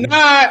 no, he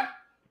not.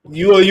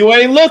 You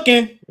ain't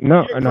looking.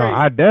 No,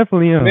 I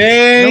definitely am.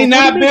 Man, he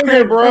not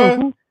bigger,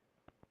 bro.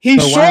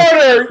 He's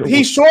shorter.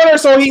 He's shorter,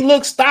 so he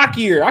looks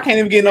stockier. I can't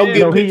even get no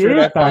good picture of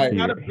that fight.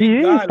 He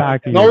is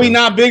stockier. No, he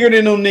not bigger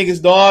than them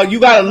niggas, dog. You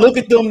gotta look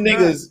at them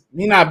niggas.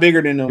 He not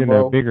bigger than them,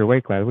 bro. A bigger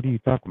weight class. What are you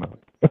talking about?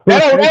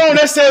 That don't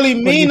necessarily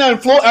mean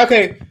nothing.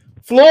 Okay,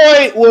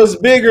 Floyd was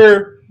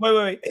bigger.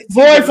 Wait.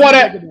 Floyd fought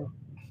that.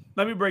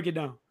 Let me break it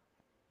down.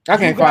 I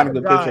can't find a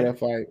good picture of that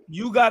fight.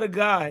 You got a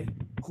guy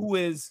who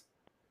is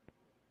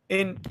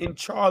in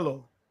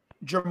Charlo,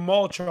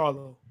 Jermall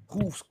Charlo,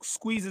 who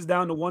squeezes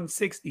down to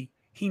 160.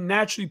 He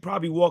naturally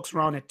probably walks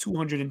around at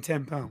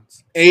 210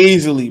 pounds.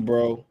 Easily,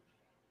 bro.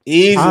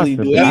 Easily,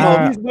 dude. Wait,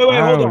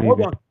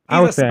 hold on.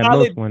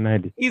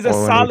 He's a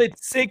solid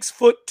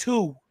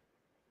 6'2".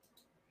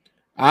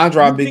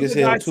 Andrade big as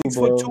hell too,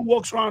 bro. 6'2"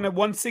 walks around at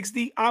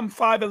 160. I'm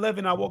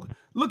 5'11". I walk.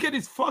 Look at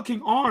his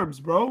fucking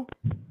arms, bro.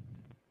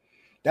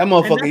 That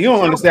motherfucker. You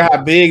don't understand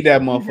how big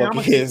that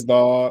motherfucker is,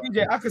 dog.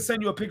 DJ, I could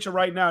send you a picture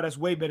right now that's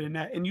way better than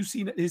that, and you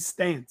see his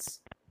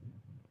stance.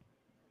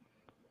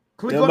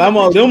 Click on them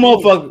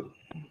motherfucker.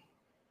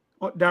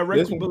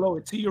 Directly below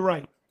it, to your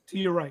right.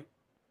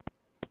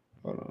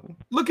 Hold on.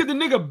 Look at the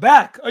nigga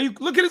back.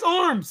 Look at his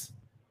arms.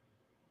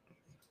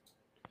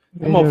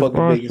 That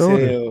motherfucker big as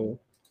hell.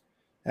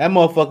 That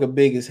motherfucker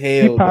big as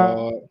hell,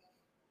 dog.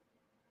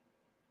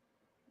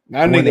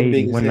 That nigga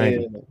big as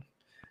hell.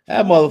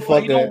 That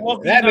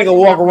motherfucker. That nigga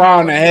walk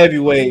around a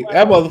heavyweight.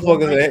 That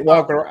motherfucker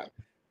walk around.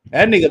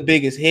 That nigga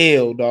big as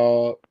hell,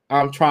 dog.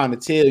 I'm trying to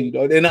tell you,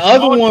 though. And the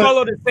other one,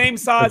 the same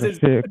size as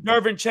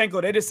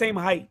Derevchenko. They the same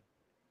height.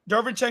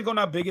 Derevchenko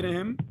not bigger than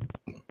him.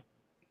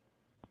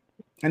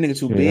 That nigga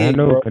too big. I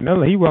know, bro.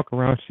 Canelo, he walk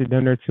around shit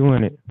down there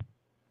 200.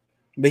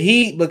 But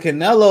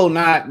Canelo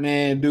not,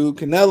 man, dude.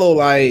 Canelo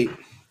like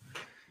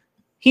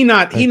he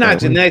not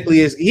as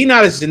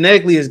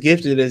genetically as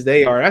gifted as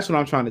they are. That's what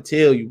I'm trying to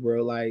tell you,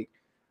 bro. Like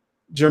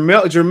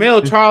Jermell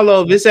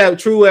Charlo, it's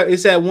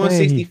at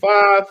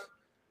 165.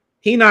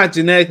 He not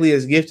genetically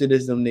as gifted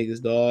as them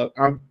niggas, dog.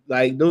 I'm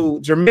like,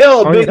 dude,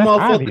 Jermell a big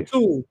motherfucker obvious.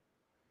 too.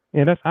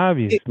 Yeah, that's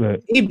obvious.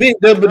 But he big,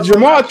 but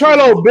Jermall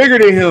Charlo bigger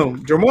than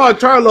him. Jermall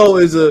Charlo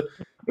is if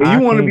you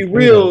want to be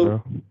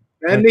real,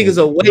 that nigga's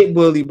a weight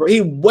bully, bro.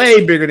 He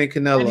way bigger than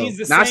Canelo. And he's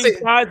the same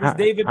size as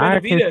David Benavidez. I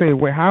can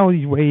say how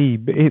he's way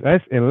big.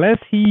 Unless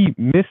he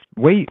missed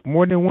weight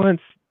more than once.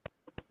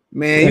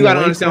 Man, you gotta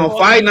understand on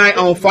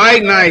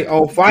fight night,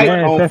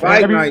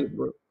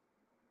 bro.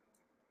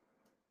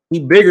 He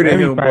bigger than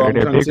him, bro.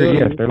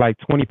 They're like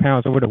 20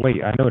 pounds over the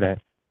weight. I know that.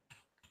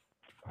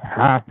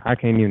 I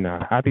can't even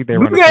know. I think they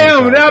run. Look at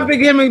him. That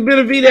big him and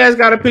Benavidez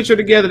got a picture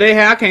together.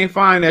 I can't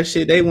find that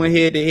shit. They went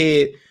head to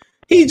head.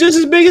 He's just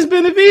as big as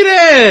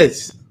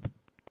Benavidez.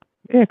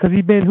 Yeah, because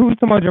he been. Who's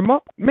talking about Jermall?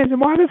 Man,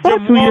 Jermall been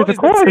fought 2 years is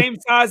the same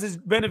size as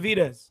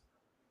Benavidez.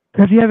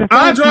 Because he hasn't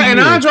fought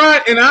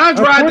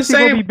Andrade the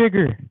same. Be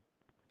bigger.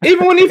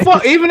 Even when he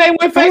fought, even they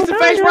went face to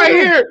face right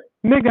here.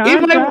 Nigga,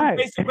 even they went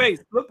face to face.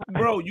 Look,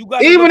 bro, you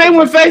got. Even they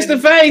went face to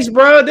face,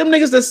 bro. Them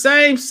niggas the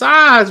same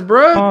size,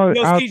 bro.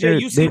 Yo, CJ,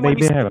 you see when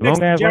he next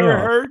to Jared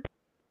Hurd?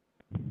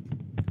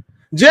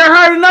 Jared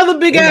Hurd, another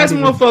big ass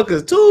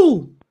motherfucker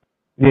too.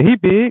 Yeah, he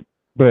big,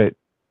 but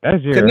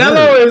that's Jared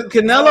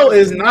Canelo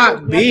is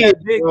not big,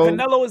 bro.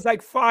 Canelo is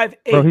like 5'8".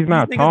 Bro, he's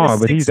not tall,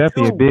 but he's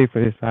definitely big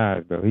for his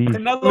size, bro. He's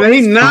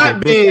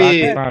not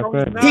big.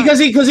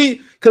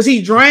 Because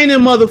he draining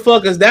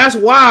motherfuckers. That's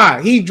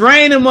why he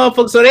draining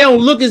motherfuckers so they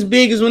don't look as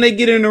big as when they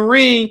get in the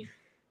ring.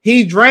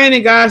 He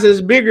draining guys that's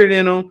bigger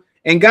than them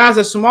and guys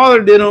that's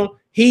smaller than them.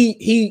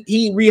 He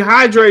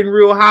rehydrating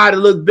real high to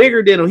look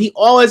bigger than him. He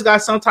always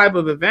got some type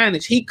of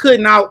advantage. He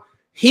couldn't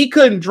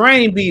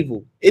drain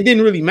Beevil. It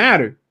didn't really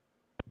matter.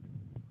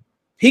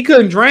 He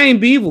couldn't drain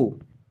Beevil.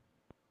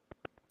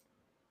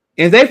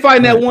 And they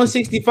fighting at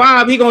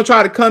 165, he gonna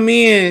try to come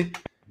in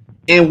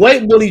and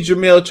weight bully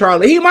Jermell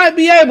Charlo. He might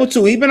be able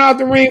to. He been out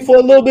the ring for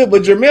a little bit,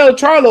 but Jermell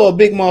Charlo a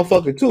big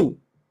motherfucker too.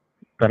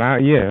 But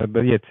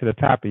to the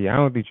top of you, I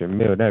don't think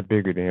Jermell that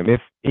bigger than him,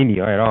 if any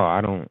at all.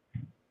 I don't.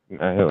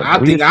 I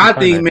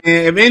think, man.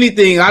 If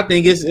anything, I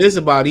think it's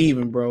about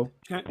even, bro.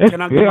 Can I get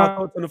my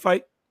thoughts on the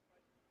fight?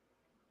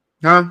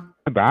 Huh?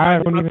 But I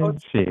don't even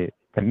shit.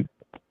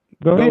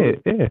 Go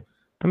ahead. Yeah.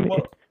 I mean,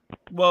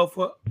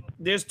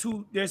 there's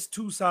two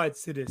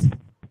sides to this.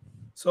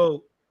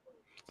 So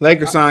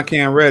Lakers signed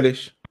Cam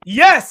Reddish.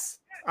 yes,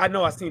 I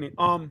know. I seen it.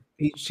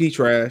 He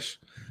trash.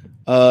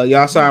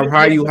 Y'all signed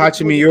Yeah, Ryu but it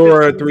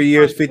Hachimura, was 3 fine.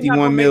 years, We're not gonna $51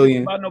 make this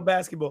million. about no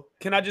basketball.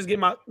 Can I just get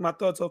my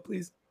thoughts off,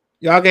 please?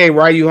 Y'all gave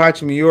Ryu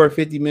Hachimura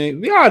 $50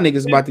 million. Y'all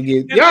niggas about to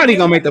get. Can Y'all I niggas get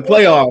gonna my make the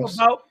thoughts off playoffs.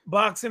 about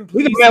boxing,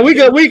 We please?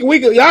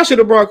 could. Y'all should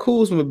have brought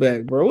Kuzma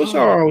back, bro. What's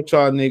wrong with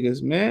y'all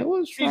niggas, man?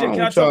 What's CJ, wrong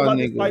can I with talk y'all about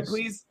this fight, niggas?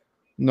 please?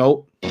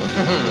 Nope.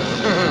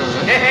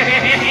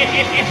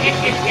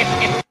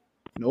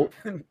 Nope.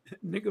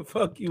 Nigga,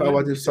 fuck you. Talk and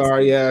about the this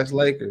sorry Pistons. ass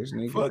Lakers,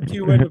 nigga. Fuck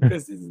you and the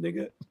Pistons,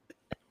 nigga.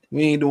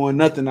 We ain't doing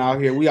nothing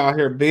out here. We out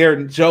here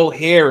bearing Joe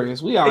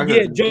Harris. We out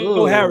here.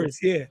 Joe Harris,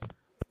 yeah.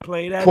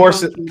 Play that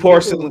Porcelain, boy.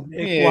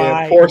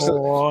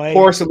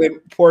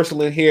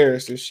 porcelain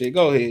Harris and shit.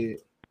 Go ahead.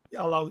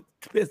 Y'all out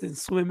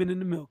Pistons swimming in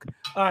the milk.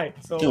 All right,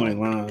 so You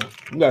ain't lying.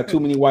 We got too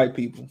many white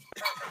people.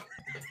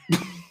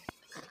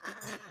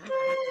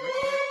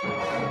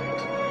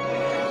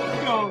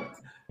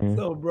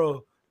 So,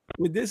 bro,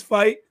 with this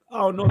fight, I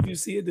don't know if you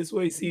see it this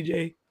way,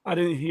 CJ. I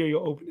didn't hear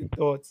your opening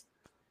thoughts.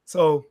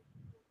 So,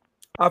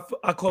 I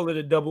call it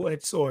a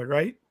double-edged sword,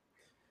 right?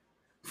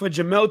 For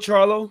Jermell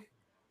Charlo,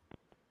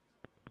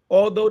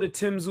 although the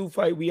Tim Tszyu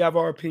fight, we have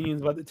our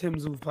opinions about the Tim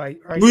Tszyu fight,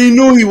 right? We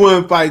knew he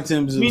wouldn't fight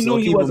Tim Tszyu. We knew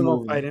he wasn't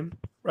going to fight him,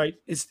 right?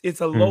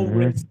 It's a low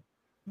risk.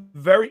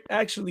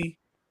 Actually,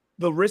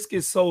 the risk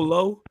is so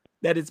low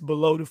that it's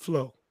below the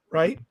flow,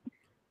 right?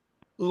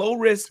 Low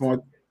risk,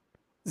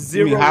 zero.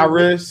 You mean high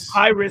risk?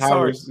 High risk,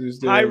 high risk is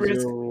there, high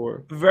risk, zero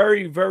reward.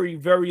 very, very,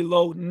 very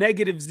low,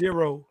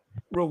 -0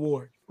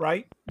 reward,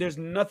 right? There's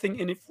nothing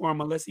in it for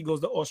him unless he goes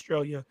to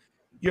Australia.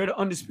 You're the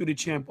undisputed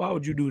champ. Why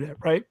would you do that,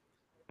 right?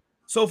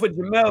 So for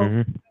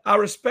Jermell, I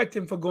respect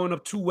him for going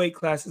up 2 weight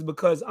classes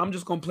because I'm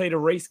just going to play the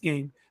race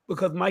game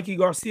because Mikey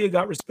Garcia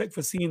got respect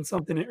for seeing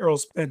something in Errol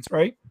Spence,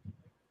 right?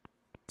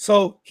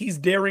 So he's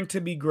daring to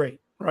be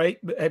great, right?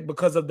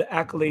 Because of the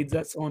accolades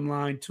that's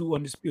online, 2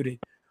 undisputed.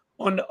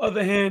 On the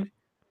other hand,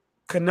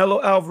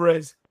 Canelo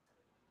Alvarez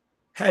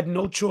had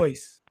no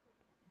choice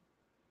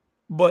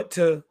but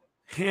to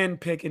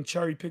handpick and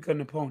cherry pick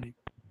an opponent.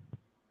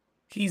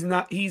 He's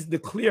the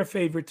clear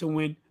favorite to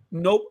win.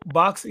 Nope,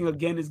 boxing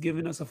again is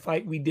giving us a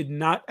fight we did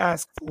not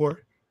ask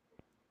for,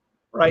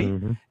 right?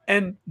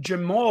 And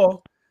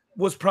Jermell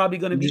was probably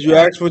going to be. Did you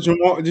ask for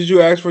Jermell? Did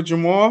you ask for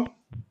Jermell?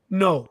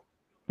 No,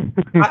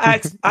 I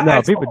asked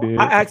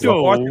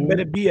for Arthur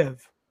Beterbiev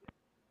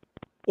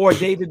or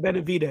David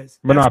Benavidez.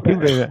 But no,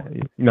 people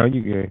did. No,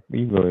 you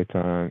go at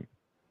time.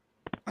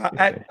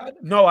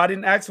 No, I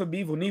didn't ask for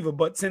Bevo neither.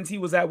 But since he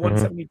was at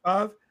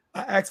 175,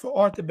 I asked for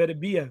Arthur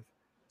Beterbiev.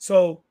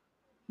 So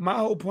my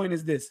whole point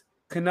is this: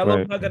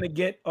 Canelo's not going to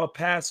get a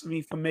pass for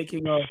me for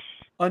making a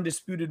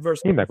undisputed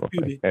versus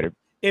undisputed.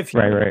 If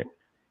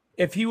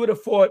he would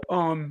have fought,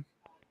 I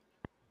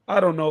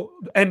don't know.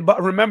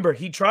 But remember,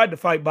 he tried to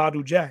fight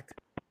Badu Jack.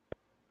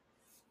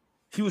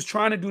 He was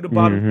trying to do the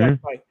Badu Jack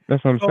fight.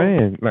 That's what I'm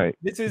saying. Like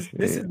this is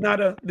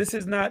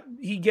not.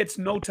 He gets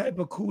no type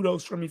of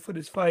kudos from me for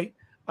this fight.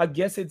 I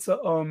guess it's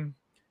something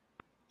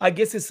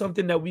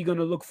that we're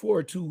gonna look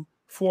forward to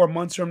 4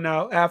 months from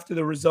now after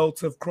the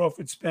results of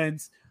Crawford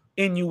Spence,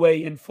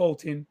 Inoue, and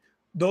Fulton.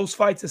 Those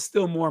fights are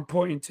still more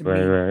important to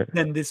me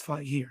than this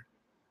fight here.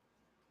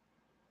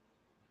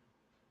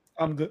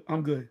 I'm good.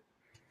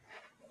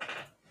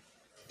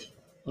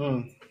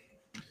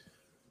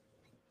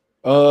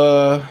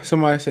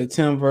 Somebody said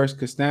Tim versus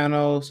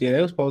Castanos. Yeah,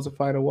 they were supposed to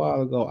fight a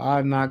while ago.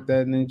 I knocked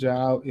that ninja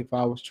out if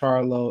I was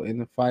Charlo in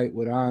the fight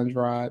with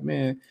Andrade.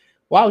 Man,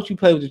 why would you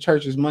play with the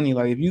church's money?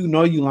 Like if you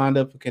know you lined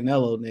up for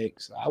Canelo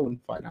next, I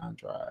wouldn't fight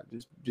Andrade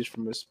just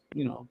from this,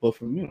 but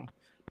from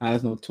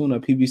there's no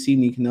tune-up. PBC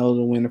need Canelo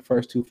to win the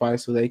first 2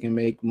 fights so they can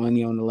make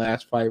money on the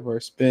last fight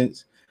versus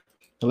Spence.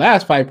 The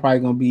last fight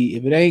probably gonna be,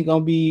 if it ain't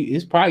gonna be,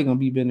 it's probably gonna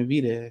be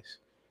Benavidez.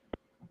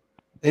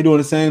 They doing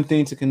the same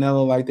thing to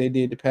Canelo like they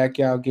did to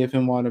Pacquiao. Give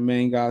him all the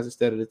main guys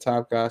instead of the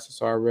top guys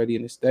that's already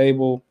in the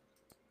stable.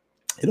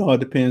 It all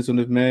depends on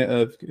if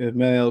Mel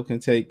can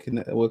take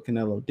what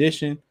Canelo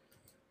dishing.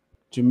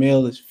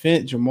 Jermell is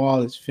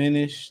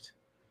finished.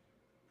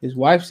 His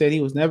wife said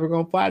he was never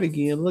gonna fight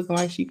again. Looking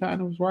like she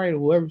kind of was right, or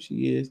whoever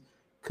she is.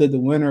 Could the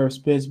winner of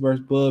Spence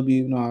versus Bud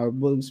be? No,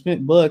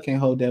 Bud can't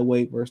hold that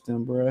weight versus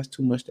them, bro. That's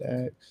too much to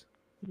ask.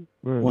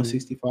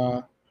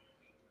 165.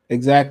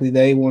 Exactly,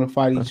 they want to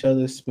fight each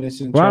other.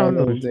 Spence and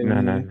Charlo.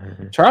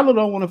 Charlo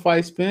don't want to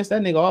fight Spence.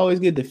 That nigga always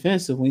get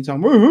defensive when he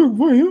talking.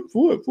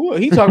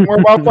 He talking more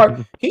about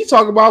fight. He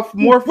talking about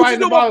more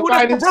fighting about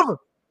fighting.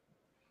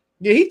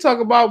 Yeah, he talk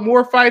about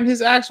more fighting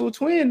his actual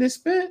twin than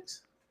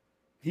Spence.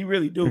 He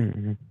really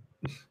do.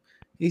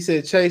 He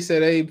said Chase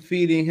said they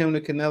feeding him to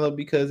Canelo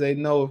because they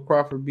know if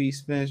Crawford beats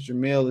Spence,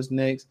 Jermell is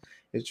next.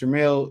 If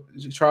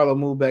Charlo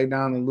move back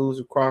down and lose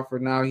with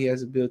Crawford, now he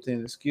has a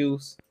built-in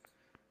excuse.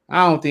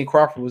 I don't think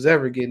Crawford was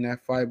ever getting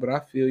that fight, but I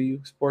feel you.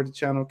 Support the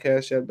channel,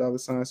 Cash App,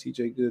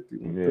 $CJ Good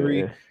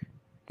 313.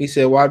 He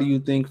said, "Why do you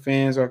think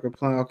fans are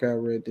complaining?" Okay, I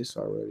read this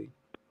already.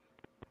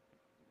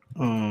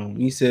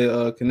 He said,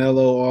 "Canelo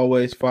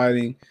always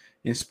fighting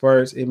in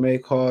spurts. It may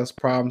cause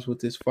problems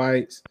with his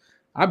fights.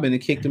 I've been to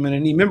kicked him in the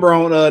knee. Remember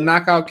on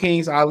Knockout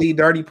Kings, Ali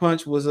Dirty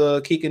Punch was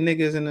kicking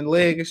niggas in the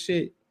leg and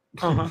shit.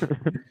 So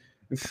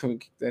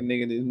kick that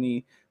nigga in his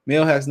knee.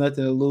 Mel has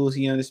nothing to lose.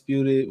 He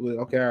undisputed.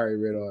 Okay, I already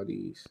read all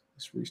these.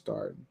 Let's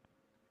restart.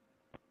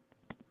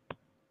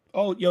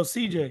 Oh, yo,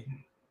 CJ.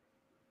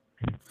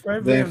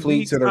 Fred Van Van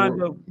Fleet Vliet to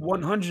signed a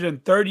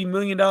 $130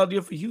 million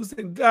deal for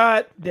Houston.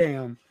 God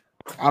damn.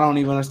 I don't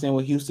even understand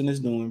what Houston is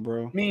doing,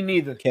 bro. Me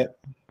neither.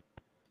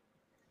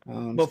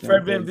 But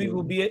Fred Van Vliet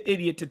will be an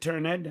idiot to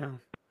turn that down.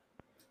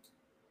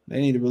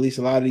 They need to release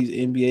a lot of these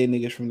NBA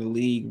niggas from the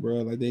league, bro.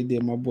 Like they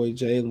did my boy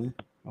Jalen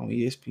on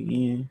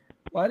ESPN.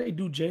 Why they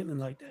do Jalen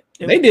like that?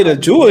 They did a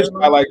Jewish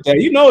guy like that.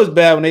 You know it's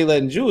bad when they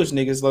letting Jewish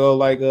niggas go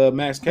like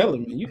Max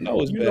Kellerman. You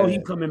know it's bad. You know he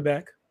coming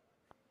back.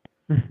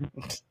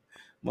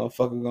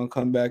 Motherfucker gonna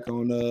come back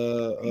on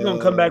He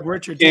gonna come back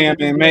Richard. Cam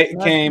and May.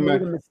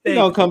 He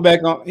gonna come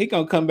back on. He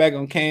gonna come back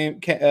on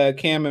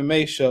Cam and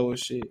May show and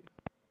shit.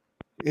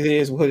 It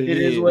is what it is.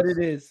 It is what it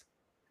is,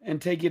 and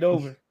take it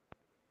over.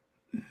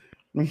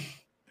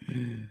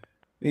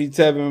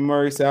 Tevin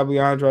Murray said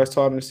Andres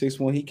taught him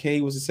 6'1".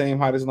 He was the same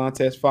height as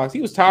Montez Fox.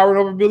 He was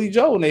towering over Billy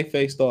Joe when they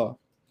faced off.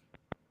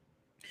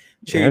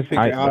 Cherry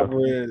picker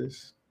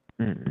Alvarez.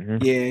 Mm-hmm.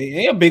 Yeah,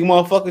 he a big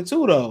motherfucker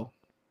too, though.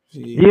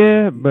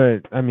 Yeah,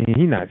 but I mean,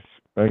 he not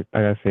like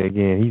I said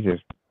again. He's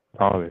just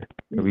taller.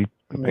 So we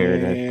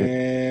comparing that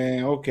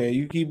shit. Okay,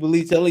 you keep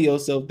telling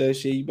yourself that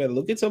shit. You better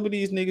look at some of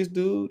these niggas,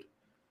 dude.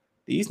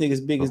 These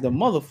niggas big as the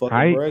motherfucker,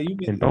 height bro.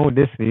 And bone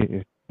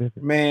density is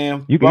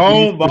man. You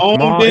bone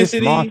small,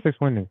 density. Small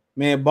 6'1".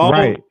 Man, bone.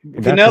 Right.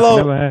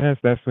 Canelo has.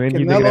 That's when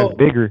you think that's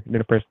bigger than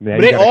the person.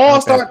 But they all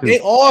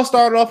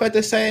started off at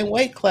the same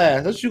weight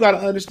class. That's what you got to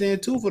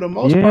understand too. For the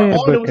most part,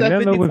 all of them was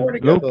at 54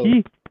 together. Low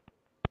key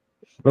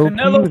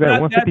Canelo's was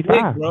at not that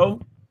big, bro.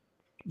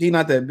 He's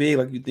not that big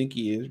like you think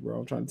he is, bro.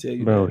 I'm trying to tell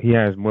you. Bro, that. he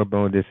has more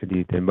bone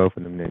density than both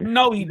of them niggas.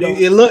 No, he don't.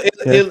 It looked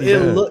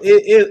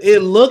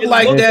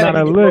like it's that. It's not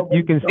a look.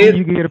 You can see.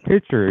 You can get a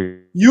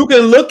picture. You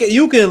can look at.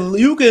 You can.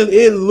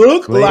 It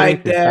looked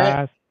like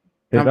that.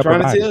 I'm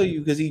trying to tell you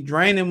because he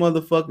draining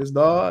motherfuckers,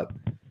 dog.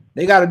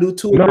 They got to do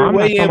 2 or 3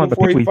 weigh-in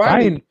before he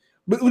fighting.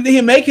 But he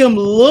make him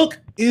look.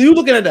 You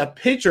looking at a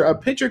picture. A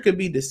picture could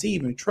be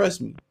deceiving. Trust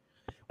me.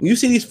 When you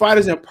see these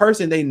fighters in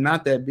person, they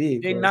not that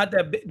big. They not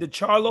that big. The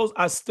Charlos,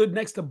 I stood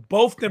next to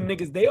both them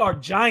niggas. They are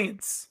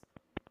giants.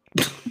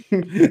 These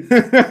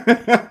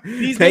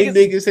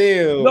niggas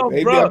hell. No,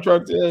 bro. I'm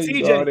trying to tell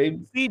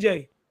you,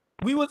 CJ,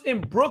 we was in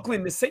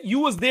Brooklyn. You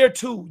was there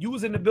too. You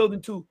was in the building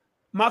too.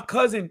 My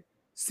cousin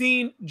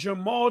seen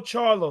Jermell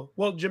Charlo.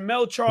 Well,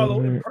 Jermell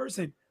Charlo in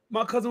person.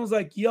 My cousin was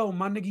like, "Yo,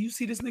 my nigga, you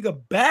see this nigga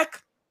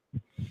back?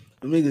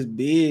 The nigga's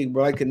big,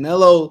 bro. Like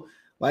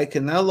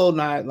Canelo,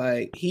 not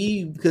like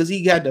because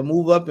he got to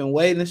move up and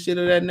weight and shit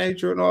of that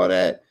nature and all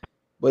that.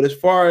 But as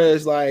far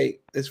as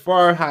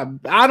how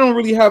I don't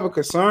really have a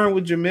concern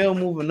with Jermell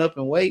moving up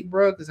in weight,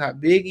 bro, because how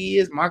big he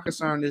is. My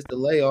concern is the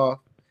layoff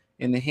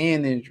and the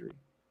hand injury.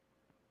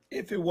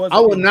 If it was,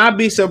 I would not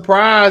be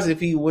surprised if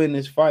he win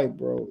this fight,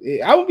 bro.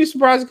 I would be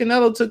surprised if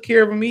Canelo took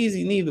care of him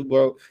easy, neither,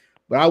 bro.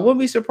 But I wouldn't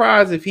be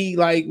surprised if he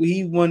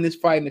won this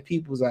fight in the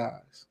people's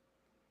eyes.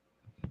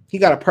 He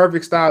got a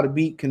perfect style to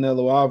beat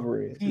Canelo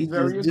Alvarez. He's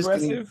very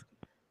aggressive,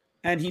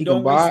 and he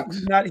don't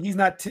box. He's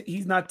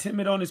not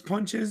timid on his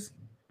punches.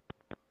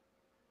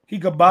 He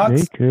could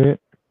box. He could.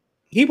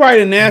 He probably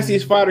the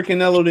nastiest fighter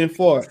Canelo done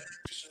fought.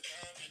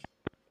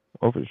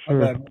 Oh, for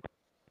sure.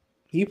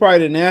 He probably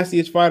the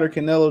nastiest fighter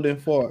Canelo done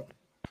fought.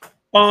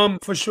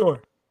 For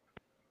sure.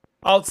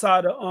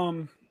 Outside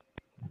of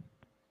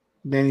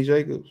Danny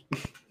Jacobs.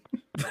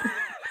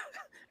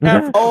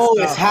 Oh,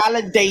 it's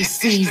holiday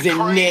season,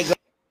 nigga.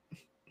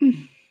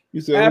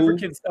 You said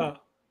African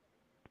style.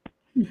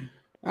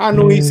 I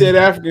knew he said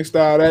African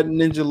style. That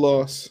ninja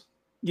loss.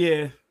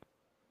 Yeah.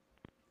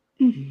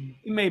 He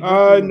made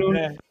I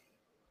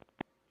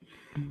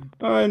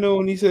know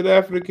when he said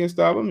African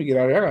style. Let me get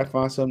out of here. I gotta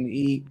find something to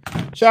eat.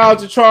 Shout out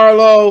to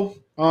Charlo.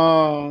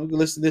 You can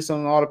listen to this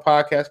on all the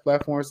podcast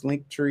platforms.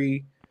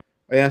 Linktree.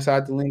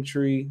 Inside the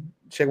Linktree.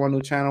 Check my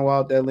new channel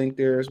out. That link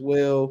there as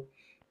well.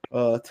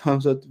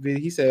 Thumbs up the video.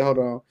 He said, hold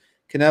on.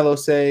 Canelo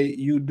say,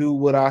 you do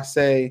what I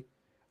say,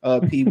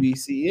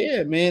 PBC.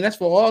 Yeah, man, that's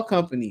for all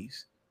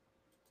companies.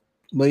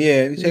 But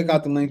yeah, check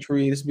out the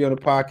Linktree. This will be on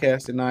the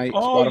podcast tonight.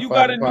 Oh, Spotify, you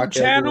got a new podcast,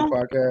 channel?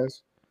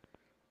 Podcast.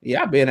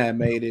 Yeah, I had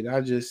made it. I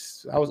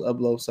was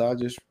upload, so I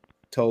just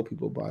told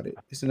people about it.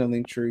 It's in the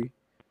Linktree.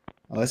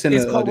 It's in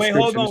the called, wait,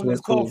 hold description. on.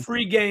 It's called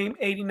Free Game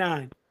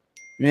 89.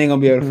 You ain't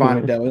gonna be able to find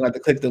it that way. You have to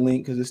click the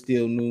link because it's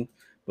still new.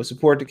 But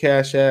support the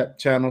Cash App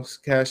channels,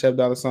 Cash App $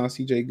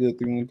 CJ Good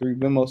 313,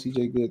 Venmo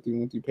CJ Good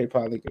 313,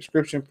 PayPal link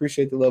description.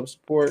 Appreciate the love and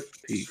support.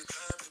 Peace.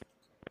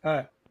 All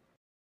right.